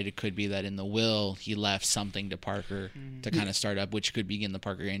died, it could be that in the will he left something to Parker to kind of start up, which could begin the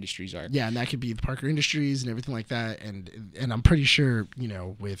Parker Industries arc. Yeah, and that could be the Parker Industries and everything like that. And I'm pretty sure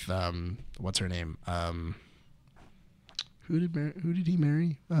with what's her name? Who did he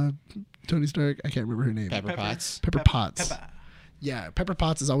marry? Tony Stark. I can't remember her name. Pepper Potts. Pepper Potts. Pepper. Yeah, Pepper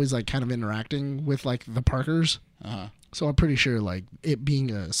Potts is always like kind of interacting with like the Parkers. Uh-huh. So I'm pretty sure like it being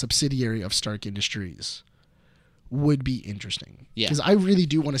a subsidiary of Stark Industries would be interesting. Yeah. Because I really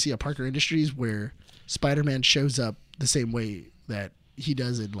do want to see a Parker Industries where Spider-Man shows up the same way that he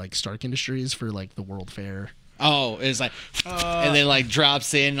does in like Stark Industries for like the World Fair. Oh, it's like, and then like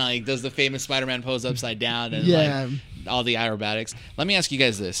drops in, like does the famous Spider-Man pose upside down, and Yeah. like all the aerobatics. Let me ask you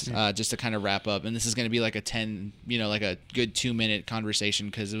guys this, just to kind of wrap up, and this is going to be like like a good 2-minute conversation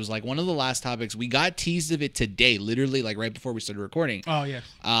because it was like one of the last topics we got teased of it today, literally like right before we started recording. Oh yes.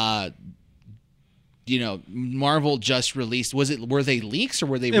 Marvel just released. Were they leaks or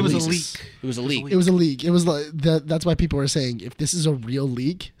were they? It was a releases? leak. It was a leak. It was a leak. It was like that's why people are saying if this is a real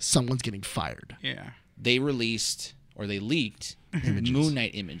leak, someone's getting fired. Yeah. They released or they leaked Moon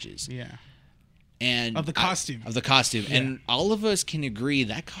Knight images. Yeah. And Of the costume. and all of us can agree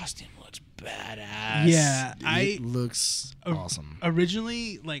that costume looks badass. Yeah. It looks awesome.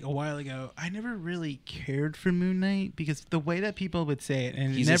 Originally, like a while ago, I never really cared for Moon Knight because the way that people would say it,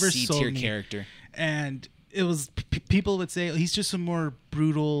 and He's it never a C sold tier me. character. And it was people would say he's just a more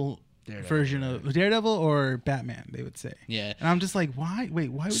brutal version of Daredevil or Batman. They would say. Yeah. And I'm just like, why? Wait,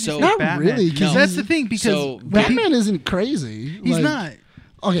 why would So- you say Not Batman? really, 'cause No. That's the thing because So when Batman isn't crazy. he's Like, not.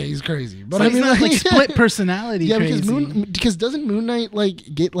 Okay, he's crazy, but But I he's mean, not like split personality. Yeah, crazy. because doesn't Moon Knight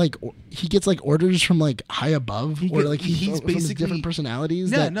like get like he gets like orders from like high above He or get- like he's from his basically- different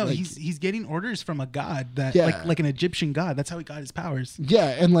personalities. Yeah, that, no, like, he's getting orders from a god that Yeah. like an Egyptian god. That's how he got his powers. yeah,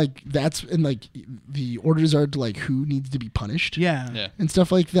 and like the orders are to like who needs to be punished. Yeah. Yeah. and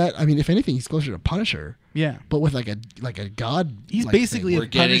stuff like that. I mean, if anything, he's closer to Punisher, Yeah. but with like a god. He's like, basically thing. We're a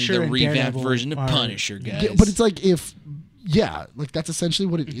getting Punisher the and revamped Daredevil version of are- Punisher, guys. Yeah, but it's like like that's essentially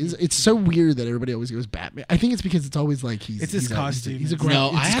what it is. It's so weird that everybody always goes Batman. I think it's because it's always like It's his costume. He's a no,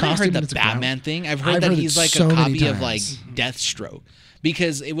 it's I his haven't costume heard and the it's a ground- Batman thing. I've heard I've that heard he's it like so a many copy of like times. Deathstroke.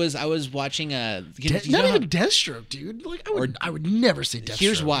 because I was watching a Not even Deathstroke, dude. Like I would never say Deathstroke.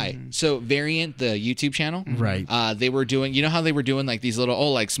 Here's why. So Variant, the YouTube channel, Right. They were doing. You know how they were doing like these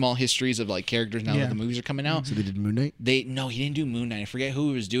little like small histories of like characters now that the movies are coming out. So they did Moon Knight. He didn't do Moon Knight. I forget who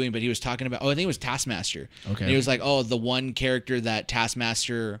he was doing, but he was talking about. I think it was Taskmaster. Okay. And he was like, the one character that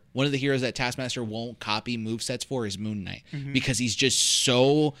Taskmaster, one of the heroes that Taskmaster won't copy movesets for is Moon Knight because he's just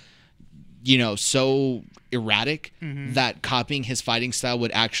so, so erratic that copying his fighting style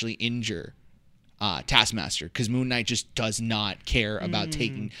would actually injure Taskmaster because Moon Knight just does not care about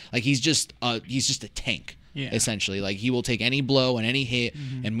taking. Like he's just a tank. Yeah. Essentially, like he will take any blow and any hit,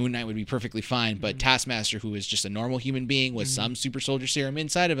 and Moon Knight would be perfectly fine. But Taskmaster, who is just a normal human being with some super soldier serum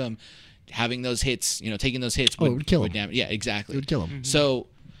inside of him, having those hits, taking those hits would kill him. Yeah, exactly. It would kill him. So,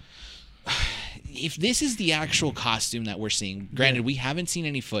 if this is the actual costume that we're seeing, granted, we haven't seen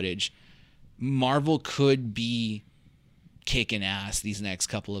any footage. Marvel could be kicking ass these next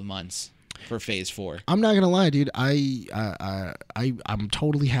couple of months for Phase 4. I'm not gonna lie, dude. I'm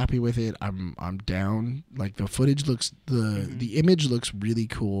totally happy with it. I'm down. Like the footage looks, the image looks really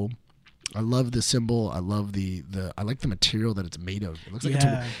cool. I love the symbol. I love I like the material that it's made of. It looks like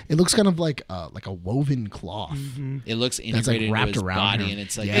it looks kind of like a woven cloth. It looks like, integrated wrapped into his around body, him. and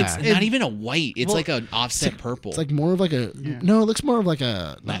it's like Yeah. it's not even a white. It's like an offset purple. It's like more of like a no. It looks more of like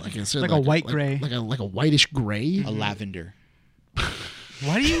a not like Like a white gray. like a whitish gray. a lavender.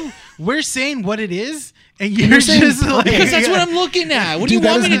 Why do you? We're saying what it is, and you're just like Because that's what I'm looking at. What do you Dude,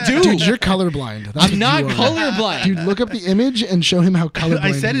 want me to do? Dude, you're colorblind. That's I'm what not you are. colorblind. Dude, look up the image and show him how colorblind.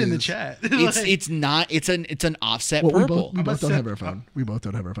 I said he it in the is. chat. It's not. It's an offset Well, purple. we both don't say- have our phone. We both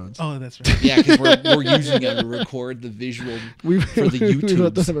don't have our phones. Oh, that's right. Yeah, because we're using it to record the visual for the we both don't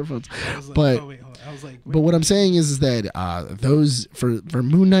YouTubes. have our phones. I was like, But oh, wait, hold on. I was like, wait. but what I'm saying is that those for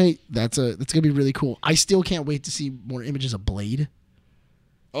Moon Knight, that's gonna be really cool. I still can't wait to see more images of Blade.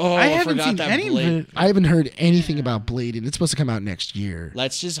 Oh, I haven't forgot seen that any Blade. of it. I haven't heard anything about Blade, and it's supposed to come out next year.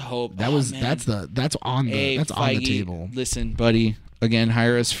 Let's just hope That that's on the Hey, on the Feige, table. Listen, buddy. Again,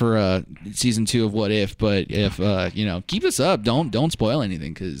 hire us for season 2 of What If. But if keep us up. Don't spoil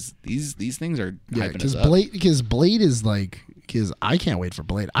anything because these things are Yeah, hyping us up. because Blade is like I can't wait for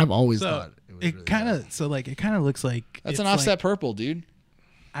Blade. I've always thought it was it really kind bad. of it kind of looks like That's it's an offset like- purple, dude.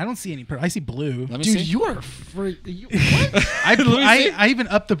 I don't see any purple. I see blue. Let me Dude, see. you are what? I even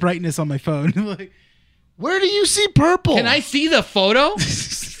upped the brightness on my phone. Like, Where do you see purple? Can I see the photo?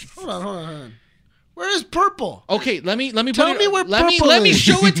 Hold on. Where is purple? Okay, let me Tell put it, me where let me purple let me is.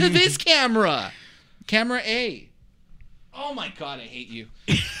 show it to this camera. Camera A. Oh my god, I hate you.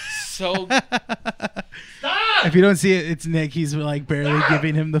 So stop. if you don't see it, it's Nick. He's like barely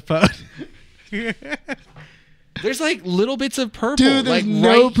giving him the phone. There's like little bits of purple, Dude, there's like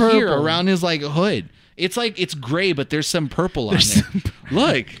no right here purple. around his like hood. It's like it's gray, but there's some purple on there.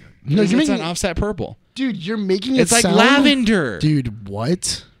 Look, No, it's you're an making- offset purple. Dude, you're making it It's like sound lavender. Dude,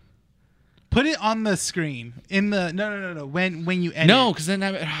 what? Put it on the screen in the no. When you edit. No, because then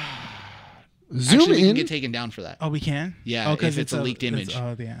actually Zoom we can in. get taken down for that. Oh, we can. Yeah, Oh, 'cause if it's a leaked image.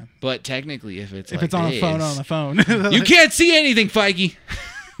 Oh yeah. But technically, if it's If like it's on a phone, this, on the phone. you can't see anything, Feige.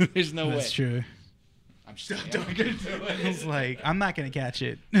 There's no way. That's true. I'm just kidding. I'm gonna do I was it. like, I'm not gonna catch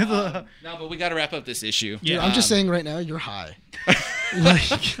it. No, but we got to wrap up this issue. Dude, I'm just saying right now, you're high.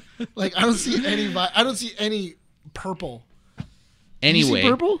 like I don't see any purple. Do you see Anyway,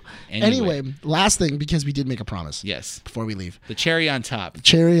 purple. Anyway. Anyway, last thing because we did make a promise. yes, Before we leave, the cherry on top.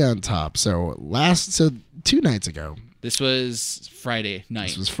 cherry on top. So 2 nights ago, This was Friday night.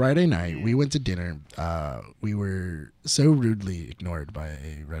 this was Friday night. We went to dinner. We were so rudely ignored by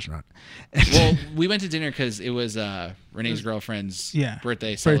a restaurant. Well, we went to dinner because it was Renee's girlfriend's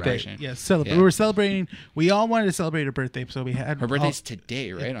birthday celebration. Yes, celebrate. Yeah. We were celebrating. We all wanted to celebrate her birthday, so we had Her birthday's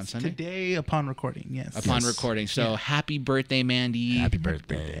today, right? On Sunday? Today upon recording. Yes. Upon Yes. recording. So happy birthday, Mandy. Happy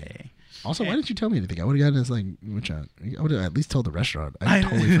birthday. Also, why didn't you tell me anything? I would have gotten this I would have at least told the restaurant. I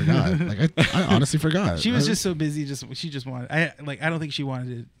totally forgot. Like I honestly forgot. She was just so busy. She just wanted. I don't think she wanted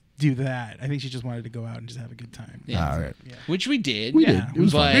to do that. I think she just wanted to go out and just have a good time. Yeah. All right. Which we did. We Yeah, did. It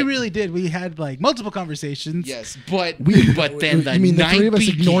was but- fun. we really did. We had like multiple conversations. Yes, but We- then the you mean the night three of us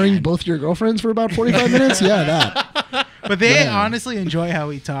began. ignoring both your girlfriends for about 45 minutes? Yeah, that. But they Yeah. honestly enjoy how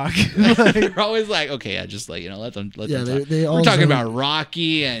we talk. Like, They're always like, okay, yeah, just like let them. Yeah, them talk. they all We're talking zone- about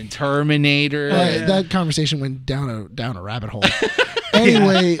Rocky and Terminator. That conversation went down a rabbit hole.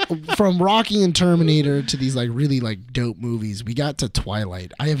 Anyway, from Rocky and Terminator to these like really like dope movies, we got to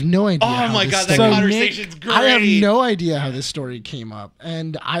Twilight. I have no idea. Oh how my this god, that story- conversation's great. I have no idea how this story came up,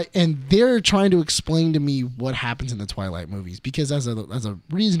 and they're trying to explain to me what happens in the Twilight movies because as a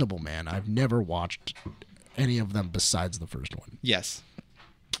reasonable man, I've never watched any of them besides the first one. Yes.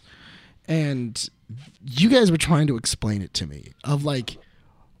 and you guys were trying to explain it to me of like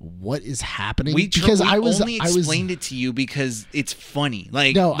what is happening we only I was explained it to you because it's funny.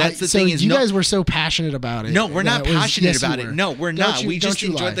 Like no, that's the so thing is you guys were so passionate about it. No, we're not passionate about it. No, we're not. You, we just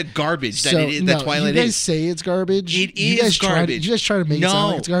enjoyed the garbage that so, it is. That Twilight you guys is. say it's garbage. It you is guys garbage. You guys try to make it sound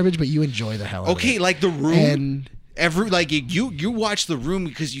like it's garbage, but you enjoy the hell out of it. Okay, like The Room. And you watch The Room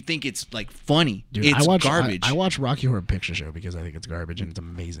because you think it's like funny. dude, it's garbage. I watch Rocky Horror Picture Show because I think it's garbage and it's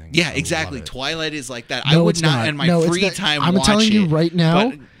amazing. Yeah, I exactly. love it. Twilight is like that. No, I would it's not in my free time. I'm watch telling you it, right now.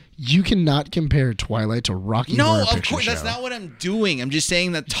 but- You cannot compare Twilight to Rocky Horror No, of Picture course Show. that's not what I'm doing. I'm just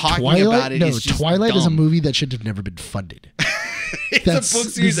saying that talking Twilight, about it is just Twilight is a dumb. movie that should have never been funded. It's That's- a book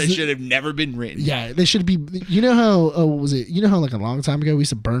series that this- should have never been written. Yeah, they should be. You know how was it? You know how like a long time ago we used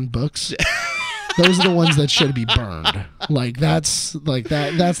to burn books. Those are the ones that should be burned. Like that's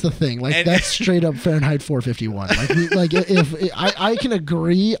the thing. Like And- that's straight up Fahrenheit 451. Like if I can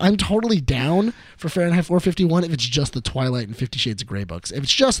agree, I'm totally down for Fahrenheit 451 if it's just the Twilight and 50 Shades of Grey books. If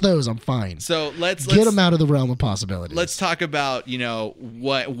it's just those, I'm fine. So let's Get them out of the realm of possibilities. Let's talk about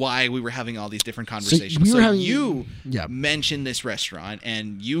why we were having all these different conversations. we were having- you yeah. mentioned this restaurant,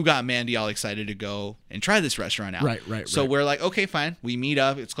 and you got Mandy all excited to go and try this restaurant out. Right. So we're like, okay, fine. We meet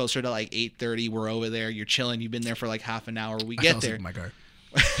up. It's closer to like 8:30. We're over there. You're chilling. You've been there for like half an hour. We I get fell there. asleep in my car.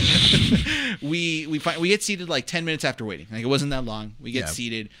 we get seated like 10 minutes after waiting. Like it wasn't that long. We get Yeah.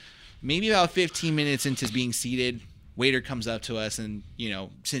 seated. Maybe about 15 minutes into being seated, waiter comes up to us, and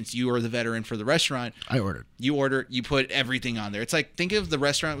since you are the veteran for the restaurant, I ordered. you put everything on there. It's like, think of the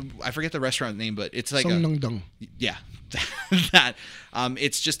restaurant. I forget the restaurant name, but it's like Song Nung Dung. yeah, that.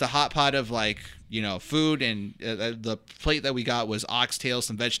 It's just a hot pot of like food, and the plate that we got was oxtail,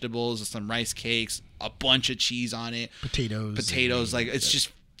 some vegetables, some rice cakes, a bunch of cheese on it, Potatoes. like it's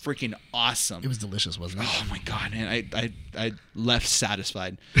just freaking awesome. It was delicious, wasn't it? Oh my god, man! I left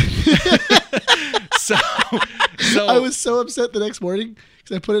satisfied. so I was so upset the next morning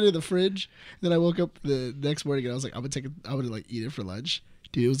because I put it in the fridge. Then I woke up the next morning and I was like, I'm gonna like eat it for lunch.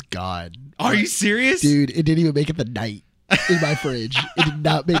 Dude, it was God. Are you serious? Dude, it didn't even make it the night in my fridge. It did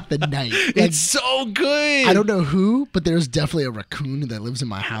not make the night. Like, It's so good. I don't know who, but there's definitely a raccoon that lives in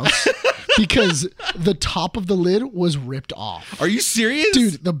my house because the top of the lid was ripped off. Are you serious,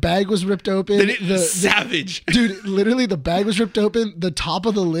 Dude, the bag was ripped open. Savage. Dude, literally the bag was ripped open. The top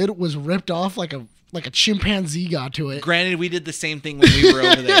of the lid was ripped off like a chimpanzee got to it. Granted, we did the same thing when we were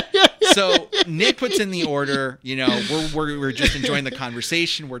over there. So Nick puts in the order. We're just enjoying the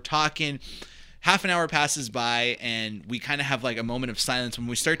conversation. We're talking. Half an hour passes by, and we kind of have like a moment of silence when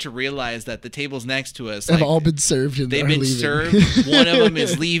we start to realize that the tables next to us Have all been served and they've are been leaving. served. One of them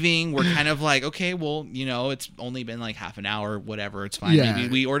is leaving. We're kind of like, okay, well, it's only been like half an hour, whatever. It's fine. Yeah. Maybe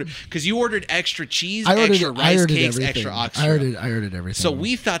we ordered because you ordered extra cheese, I ordered extra it- rice I ordered cakes, everything. extra ox. I ordered everything. So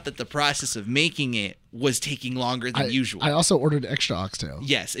we thought that the process of making it was taking longer than usual. I also ordered extra oxtail.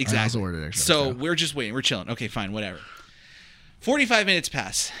 Yes, exactly. I also ordered extra So oxtail. we're just waiting. We're chilling. Okay, fine, whatever. 45 minutes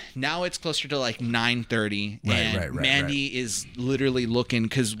pass. Now it's closer to like 9:30, and right, Mandy is literally looking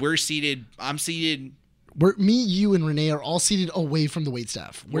because we're seated. I'm seated. Me, you, and Renee are all seated away from the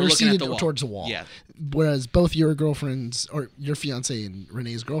waitstaff. We're We're looking at seated the wall. towards the wall. Yeah. Whereas both your girlfriends, or your fiance and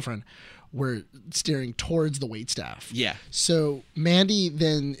Renee's girlfriend, were staring towards the waitstaff. Yeah. So Mandy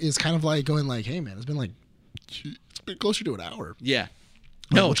then is kind of like going like, "Hey man, it's been closer to an hour." Yeah.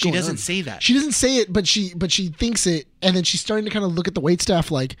 Like, No, what's she going doesn't on? say that. She doesn't say it, but she thinks it, and then she's starting to kind of look at the waitstaff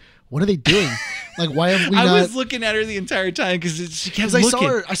like, "What are they doing? Like, why have we I not?" was looking at her the entire time because she kept Because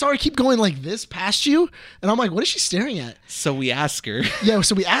looking. I saw her keep going like this past you, and I'm like, "What is she staring at?" So we ask her. Yeah,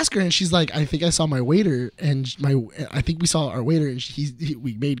 so we ask her, and she's like, "I think I saw my waiter, and I think we saw our waiter, and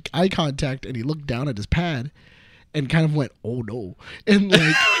we made eye contact, and he looked down at his pad, and kind of went, oh no,' and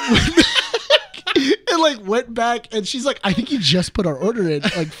like." And like went back, and she's like, "I think you just put our order in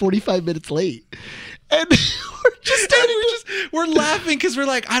like 45 minutes late," and we're just standing. We're laughing because we're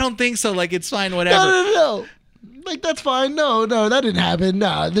like, I don't think so. Like, it's fine, whatever. No. Like, that's fine. No, that didn't happen.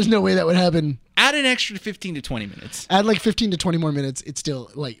 Nah, there's no way that would happen. Add an extra 15 to 20 minutes. Add like 15 to 20 more minutes. It's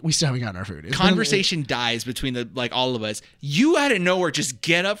still like we still haven't gotten our food. It's been- Conversation dies between all of us. You out of nowhere just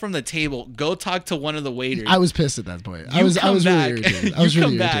get up from the table, go talk to one of the waiters. I was pissed at that point. I You was come really back. irritated. I You was really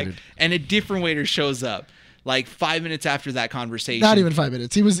come back, irritated. and a different waiter shows up. Like 5 minutes after that conversation. Not even 5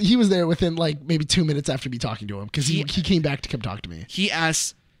 minutes. He was there within like maybe 2 minutes after me talking to him because he came back to come talk to me. He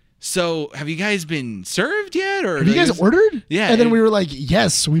asks, "So have you guys been served yet, or Have you guys ordered? Yeah, And then we were like,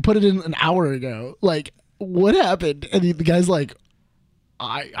 yes, we put it in an hour ago. Like, what happened? And the guy's like,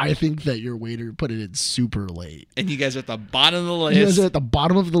 I think that your waiter put it in super late. And you guys are at the bottom of the You guys list. are at the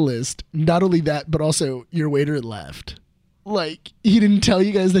bottom of the list. Not only that, but also your waiter left. like he didn't tell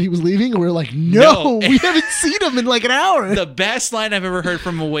you guys that he was leaving? And we were like, no, we haven't seen him in like an hour. The best line I've ever heard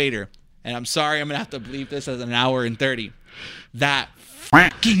from a waiter, and I'm sorry, I'm gonna have to bleep this as an hour and 30. That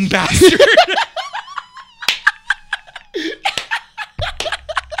fucking bastard.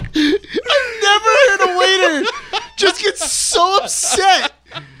 I've never heard a waiter just get so upset.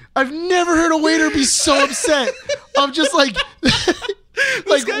 I've never heard a waiter be so upset. I'm just like,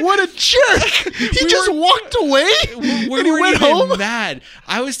 what a jerk. He just walked away and he went home. Mad.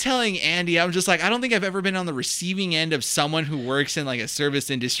 I was telling Andy, I'm just like, I don't think I've ever been on the receiving end of someone who works in like a service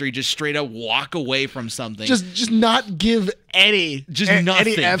industry just straight up walk away from something. Just not give any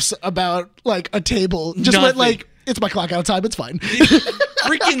nothing. F's about like a table. Just went like, it's my clock out time. It's fine.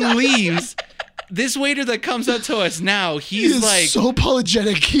 Freaking leaves. This waiter that comes up to us now, he's like so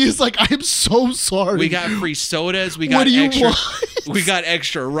apologetic. He's like, I am so sorry. We got free sodas. We got what do you extra. want? We got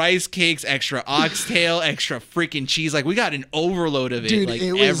extra rice cakes, extra oxtail, extra freaking cheese. Like we got an overload of it. Dude, like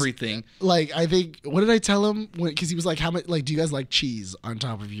it was, everything. Like I think, what did I tell him? Because he was like, how much? Like, do you guys like cheese on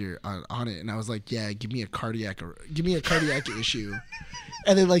top of your on it? And I was like, yeah, give me a cardiac issue.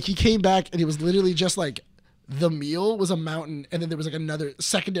 And then like he came back and it was literally just like, the meal was a mountain, and then there was like another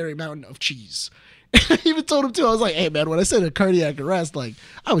secondary mountain of cheese. And I even told him too. I was like, "Hey man, when I said a cardiac arrest, like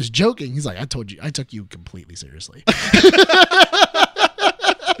I was joking." He's like, "I told you, I took you completely seriously."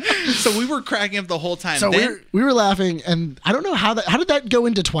 So we were cracking up the whole time. So we were laughing, and I don't know how did that go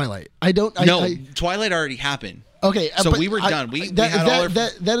into Twilight? Twilight already happened. Okay, so we were done. We had that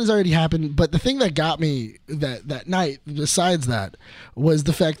has already happened. But the thing that got me that night, besides that, was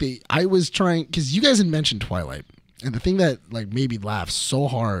the fact that I was trying, because you guys had mentioned Twilight, and the thing that like made me laugh so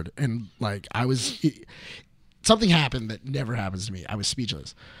hard, and like something happened that never happens to me. I was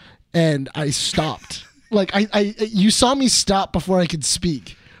speechless, and I stopped. Like you saw me stop before I could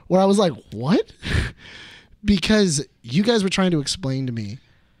speak. Where I was like, what? Because you guys were trying to explain to me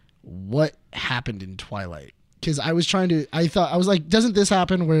what happened in Twilight. Because I was I was like, doesn't this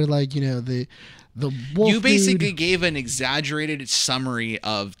happen where like, you know, the wolf you basically gave an exaggerated summary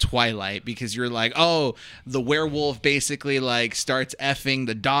of Twilight, because you're like, oh, the werewolf basically like starts effing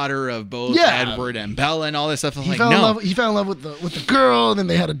the daughter of both Edward and Bella and all this stuff. He fell in love with the girl, and then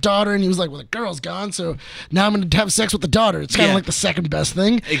they had a daughter, and he was like, well, the girl's gone, so now I'm gonna have sex with the daughter. It's kind of like the second best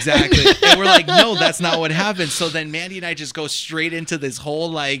thing. Exactly. And we're like, no, that's not what happened. So then Mandy and I just go straight into this whole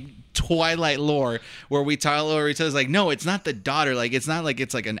like Twilight lore where we tell each other like, no, it's not the daughter. Like, it's not like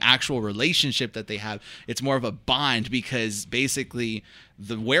it's like an actual relationship that they have. It's more of a bond, because basically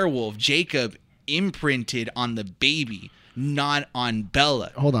the werewolf Jacob imprinted on the baby, not on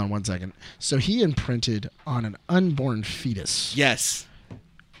Bella. Hold on 1 second. So he imprinted on an unborn fetus. Yes.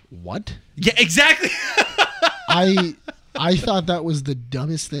 What? Yeah, exactly. I thought that was the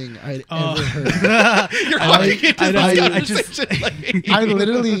dumbest thing I'd ever heard. I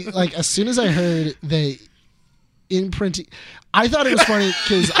literally, like, as soon as I heard they imprinting, I thought it was funny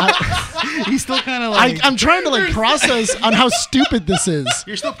because he's still kind of like, I'm trying to like process on how stupid this is.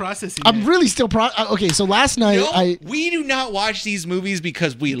 You're still processing. I'm really still okay. So last night we do not watch these movies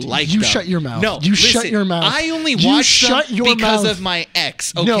because we like them. You shut your mouth. No, you shut your mouth. I only watch them because of my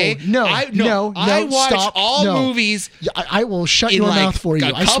ex. Okay, no. I watch all movies. I will shut your mouth for you.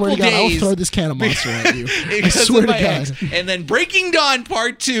 I swear to God, I will throw this can of Monster at you. I swear to God. Ex. And then Breaking Dawn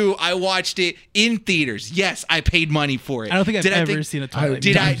Part 2, I watched it in theaters. Yes, I paid money for it. I don't think I've ever seen a Twilight.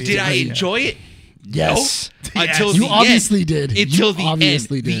 Did I enjoy it? Yes. No? Until you the obviously end. did. Until the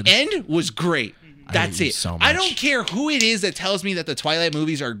obviously end. Did. The end was great. That's it. So much. I don't care who it is that tells me that the Twilight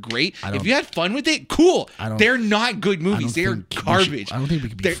movies are great. If you had fun with it, cool. They're not good movies. They're garbage. I don't think we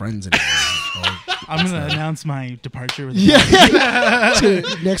can be friends anymore. I'm going to announce my departure with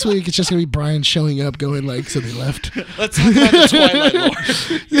next week, it's just going to be Brian showing up going like, so they left. Let's talk about the Twilight lore.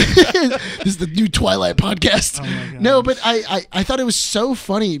 This is the new Twilight podcast. Oh my God. No, but I thought it was so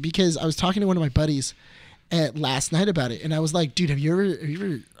funny because I was talking to one of my buddies last night about it, and I was like, dude, have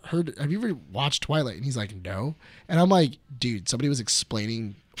you ever watched Twilight? And he's like, no. And I'm like, dude, somebody was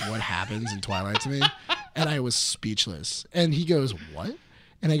explaining what happens in Twilight to me, and I was speechless. And he goes, what?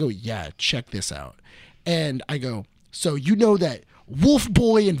 And I go, yeah, check this out. And I go, so you know that wolf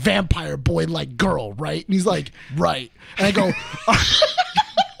boy and vampire boy like girl, right? And he's like, right. And I go,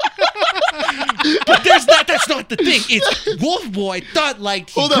 but that's not the thing. It's wolf boy thought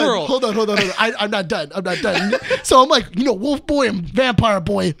liked girl. Hold on. I'm not done. So I'm like, you know, wolf boy and vampire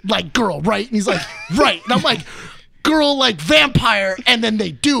boy like girl, right? And he's like, right. And I'm like, girl like vampire, and then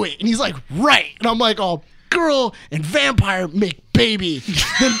they do it. And he's like, right. And I'm like, oh, girl and vampire make baby,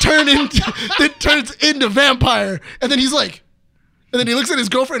 then turns into vampire. And then he's like, and then he looks at his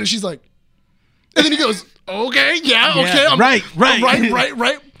girlfriend and she's like, And then he goes, okay, yeah, okay.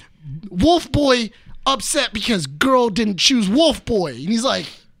 Right. Wolf Boy upset because girl didn't choose Wolf Boy. And he's like,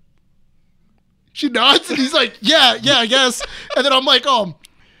 she nods and he's like, yeah, I guess. And then I'm like,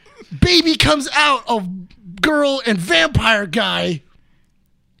 baby comes out of girl and vampire guy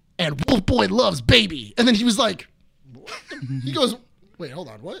and Wolf Boy loves baby. And then he was like, he goes, wait, hold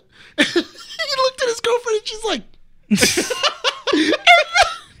on, what? He looked at his girlfriend and she's like,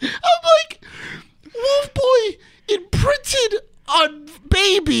 I'm like, Wolf Boy imprinted on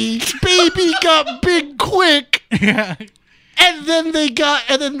baby. Baby got big quick. Yeah. And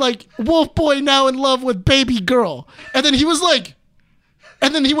then like Wolf Boy now in love with baby girl. And then he was like,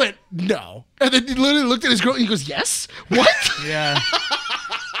 and then he went, no. And then he literally looked at his girl and he goes, yes? What? Yeah.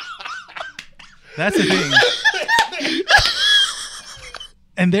 That's the thing.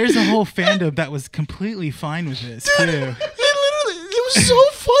 And there's a whole fandom that was completely fine with this, too. It was so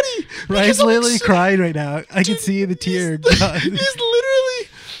funny. Ryan's literally crying right now. I can see the tear. He's literally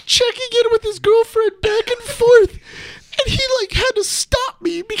checking in with his girlfriend back and forth. And he like had to stop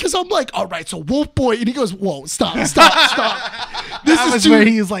me because I'm like, all right, so Wolf Boy. And he goes, whoa, stop. That was where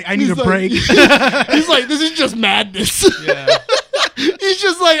he was like, I need a break. He's like, this is just madness. Yeah. He's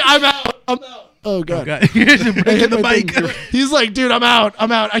just like, I'm out. Oh God. Here's a break in the mic. He's like, dude, I'm out.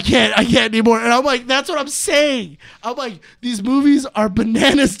 I can't anymore. And I'm like, that's what I'm saying. I'm like, these movies are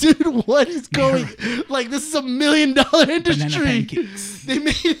bananas, dude. What is going? Like, this is $1 million industry.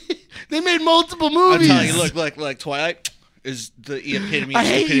 They made multiple movies. I'm telling you, look, Twilight is the epitome of I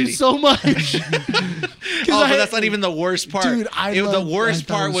hate stupidity. you so much. But that's not even the worst part. Dude, the worst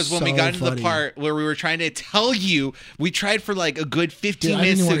part was when we got into funny. the part where we were trying to tell you. We tried for like a good 15 Dude, I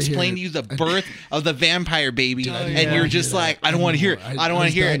minutes didn't to wanna hear explain it. to you the birth of the vampire baby, and yeah. you're just like, I don't want to hear it. I don't want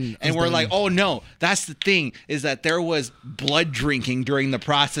to hear it. And we're done. like, oh no, that's the thing is that there was blood drinking during the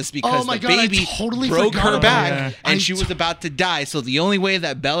process because my the God, I baby totally broke forgot her about back that. and she was about to die. So the only way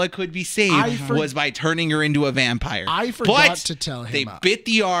that Bella could be saved was by turning her into a vampire. I forgot But to tell him. they bit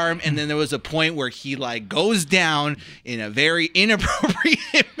the arm, and then there was a point where he like goes down in a very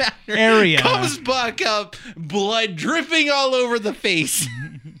inappropriate manner. Comes back up, blood dripping all over the face.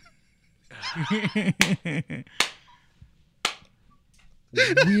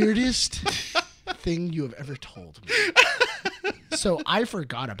 Weirdest thing you have ever told me. So I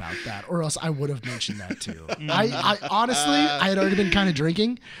forgot about that, or else I would have mentioned that too. I honestly, I had already been kind of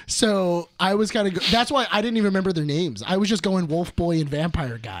drinking, so I was kind of. That's why I didn't even remember their names. I was just going Wolf Boy and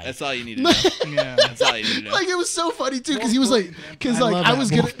Vampire Guy. That's all you need to know. Yeah. That's all you need to know. Like it was so funny too, because he was like, I was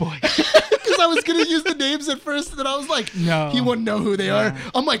gonna, because I was gonna use the names at first, and then I was like, No. he wouldn't know who they are.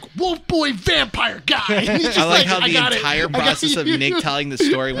 I'm like Wolf Boy, Vampire Guy. And he's just I like how I the got entire it. I got process of you. Nick telling the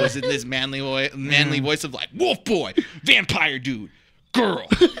story was in this manly voice of like Wolf Boy, Vampire Dude, Girl.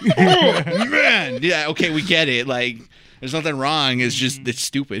 Oh man, yeah, okay, we get it. Like, there's nothing wrong. It's just it's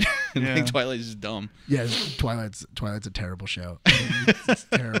stupid. I think Twilight is just dumb. Yeah, Twilight's a terrible show. It's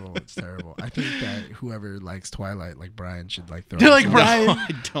terrible. It's terrible. I think that whoever likes Twilight, like Brian, should like throw. They're like themselves- Brian. No, I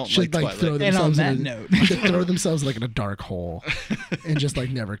don't Should like like Twilight. throw And on themselves that in note. should throw themselves like in a dark hole and just like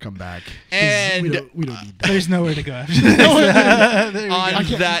never come back. 'Cause And- we don't need that. There's nowhere to go after On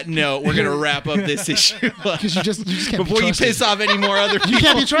this. that note, we're gonna wrap up this issue Because you just can't before be you trusted. piss off any more other people. You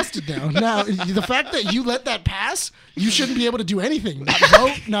can't be trusted now. Now, the fact that you let that pass, you shouldn't be able to do anything. Not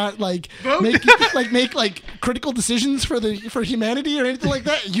vote, not like make critical decisions for humanity or anything like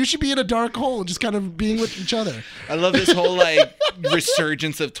that. You should be in a dark hole, just kind of being with each other. I love this whole like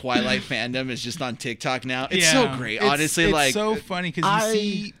resurgence of Twilight fandom is just on TikTok now. It's so great. Honestly, it's like so funny because you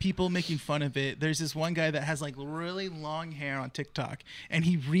see people making fun of it. There's this one guy that has like really long hair on TikTok, and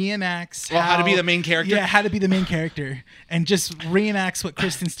he reenacts how to be the main character. Yeah, how to be the main character, and just reenacts what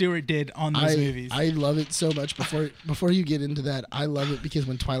Kristen Stewart did on those movies. I love it so much. Before you get into that, I love it because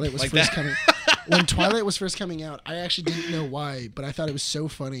when Twilight was Like first that? coming, when Twilight was first coming out, I actually didn't know why, but I thought it was so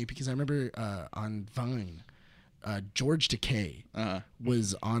funny because I remember on Vine, George Takei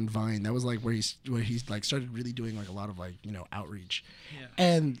was on Vine. That was like where he's like started really doing like a lot of like outreach,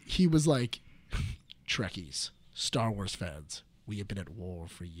 and he was like, Trekkies, Star Wars fans, we have been at war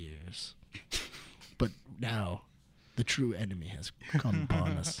for years, but now the true enemy has come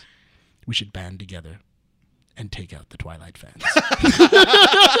upon us. We should band together and take out the Twilight fans.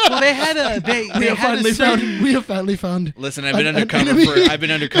 Well, they had a We have finally found. Listen, I've been an undercover enemy. I've been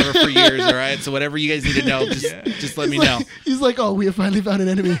undercover for years, all right? So whatever you guys need to know, just let me know. He's like, oh, we have finally found an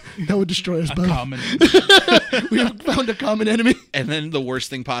enemy that would destroy us both. common. We have found a common enemy. And then the worst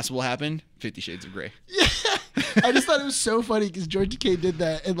thing possible happened, 50 Shades of Grey. I just thought it was so funny because George Takei did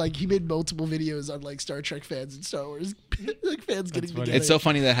that, and like he made multiple videos on like Star Trek fans and Star Wars like fans getting funny. together. It's so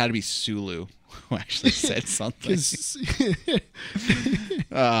funny that it had to be Sulu who actually said something. 'Cause-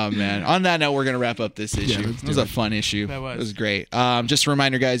 Oh man! On that note, we're gonna wrap up this issue. let's It was do a it. fun issue. That was. It was great. Just a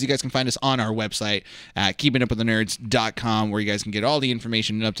reminder, guys, you guys can find us on our website at keepingupwiththenerds.com, where you guys can get all the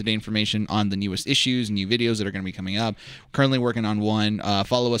information and up-to-date information on the newest issues, new videos that are going to be coming up. Currently working on one.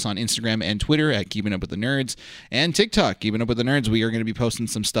 Follow us on Instagram and Twitter at Keeping Up With The Nerds, and TikTok, Keeping Up With The Nerds. We are going to be posting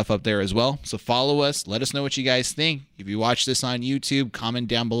some stuff up there as well. So follow us. Let us know what you guys think. If you watch this on YouTube, comment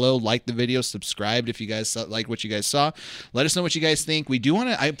down below, like the video, subscribe if you guys like what you guys saw. Let us know what you guys think. We do want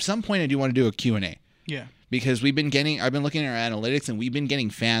to, at some point, I do want to do a Q&A. Yeah. Because I've been looking at our analytics, and we've been getting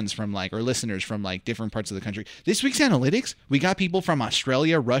fans from or listeners from different parts of the country. This week's analytics, we got people from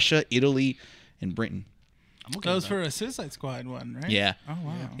Australia, Russia, Italy, and Britain. That was for a Suicide Squad one, right? Yeah. Oh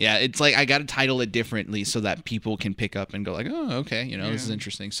wow. Yeah, it's like I got to title it differently so that people can pick up and go like, oh, okay, this is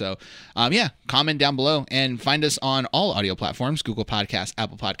interesting. So, comment down below and find us on all audio platforms: Google Podcasts,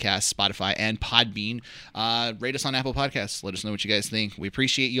 Apple Podcasts, Spotify, and Podbean. Rate us on Apple Podcasts. Let us know what you guys think. We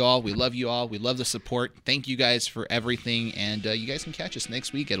appreciate you all. We love you all. We love the support. Thank you guys for everything. And you guys can catch us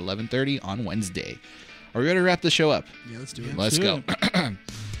next week at 11:30 on Wednesday. Are we ready to wrap the show up? Yeah, let's do it. Let's go.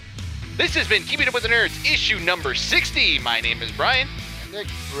 This has been Keeping Up With The Nerds, issue number 60. My name is Brian. Nick,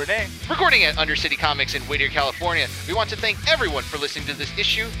 Renee. Recording at Undercity Comics in Whittier, California. We want to thank everyone for listening to this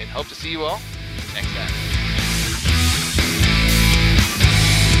issue and hope to see you all next time.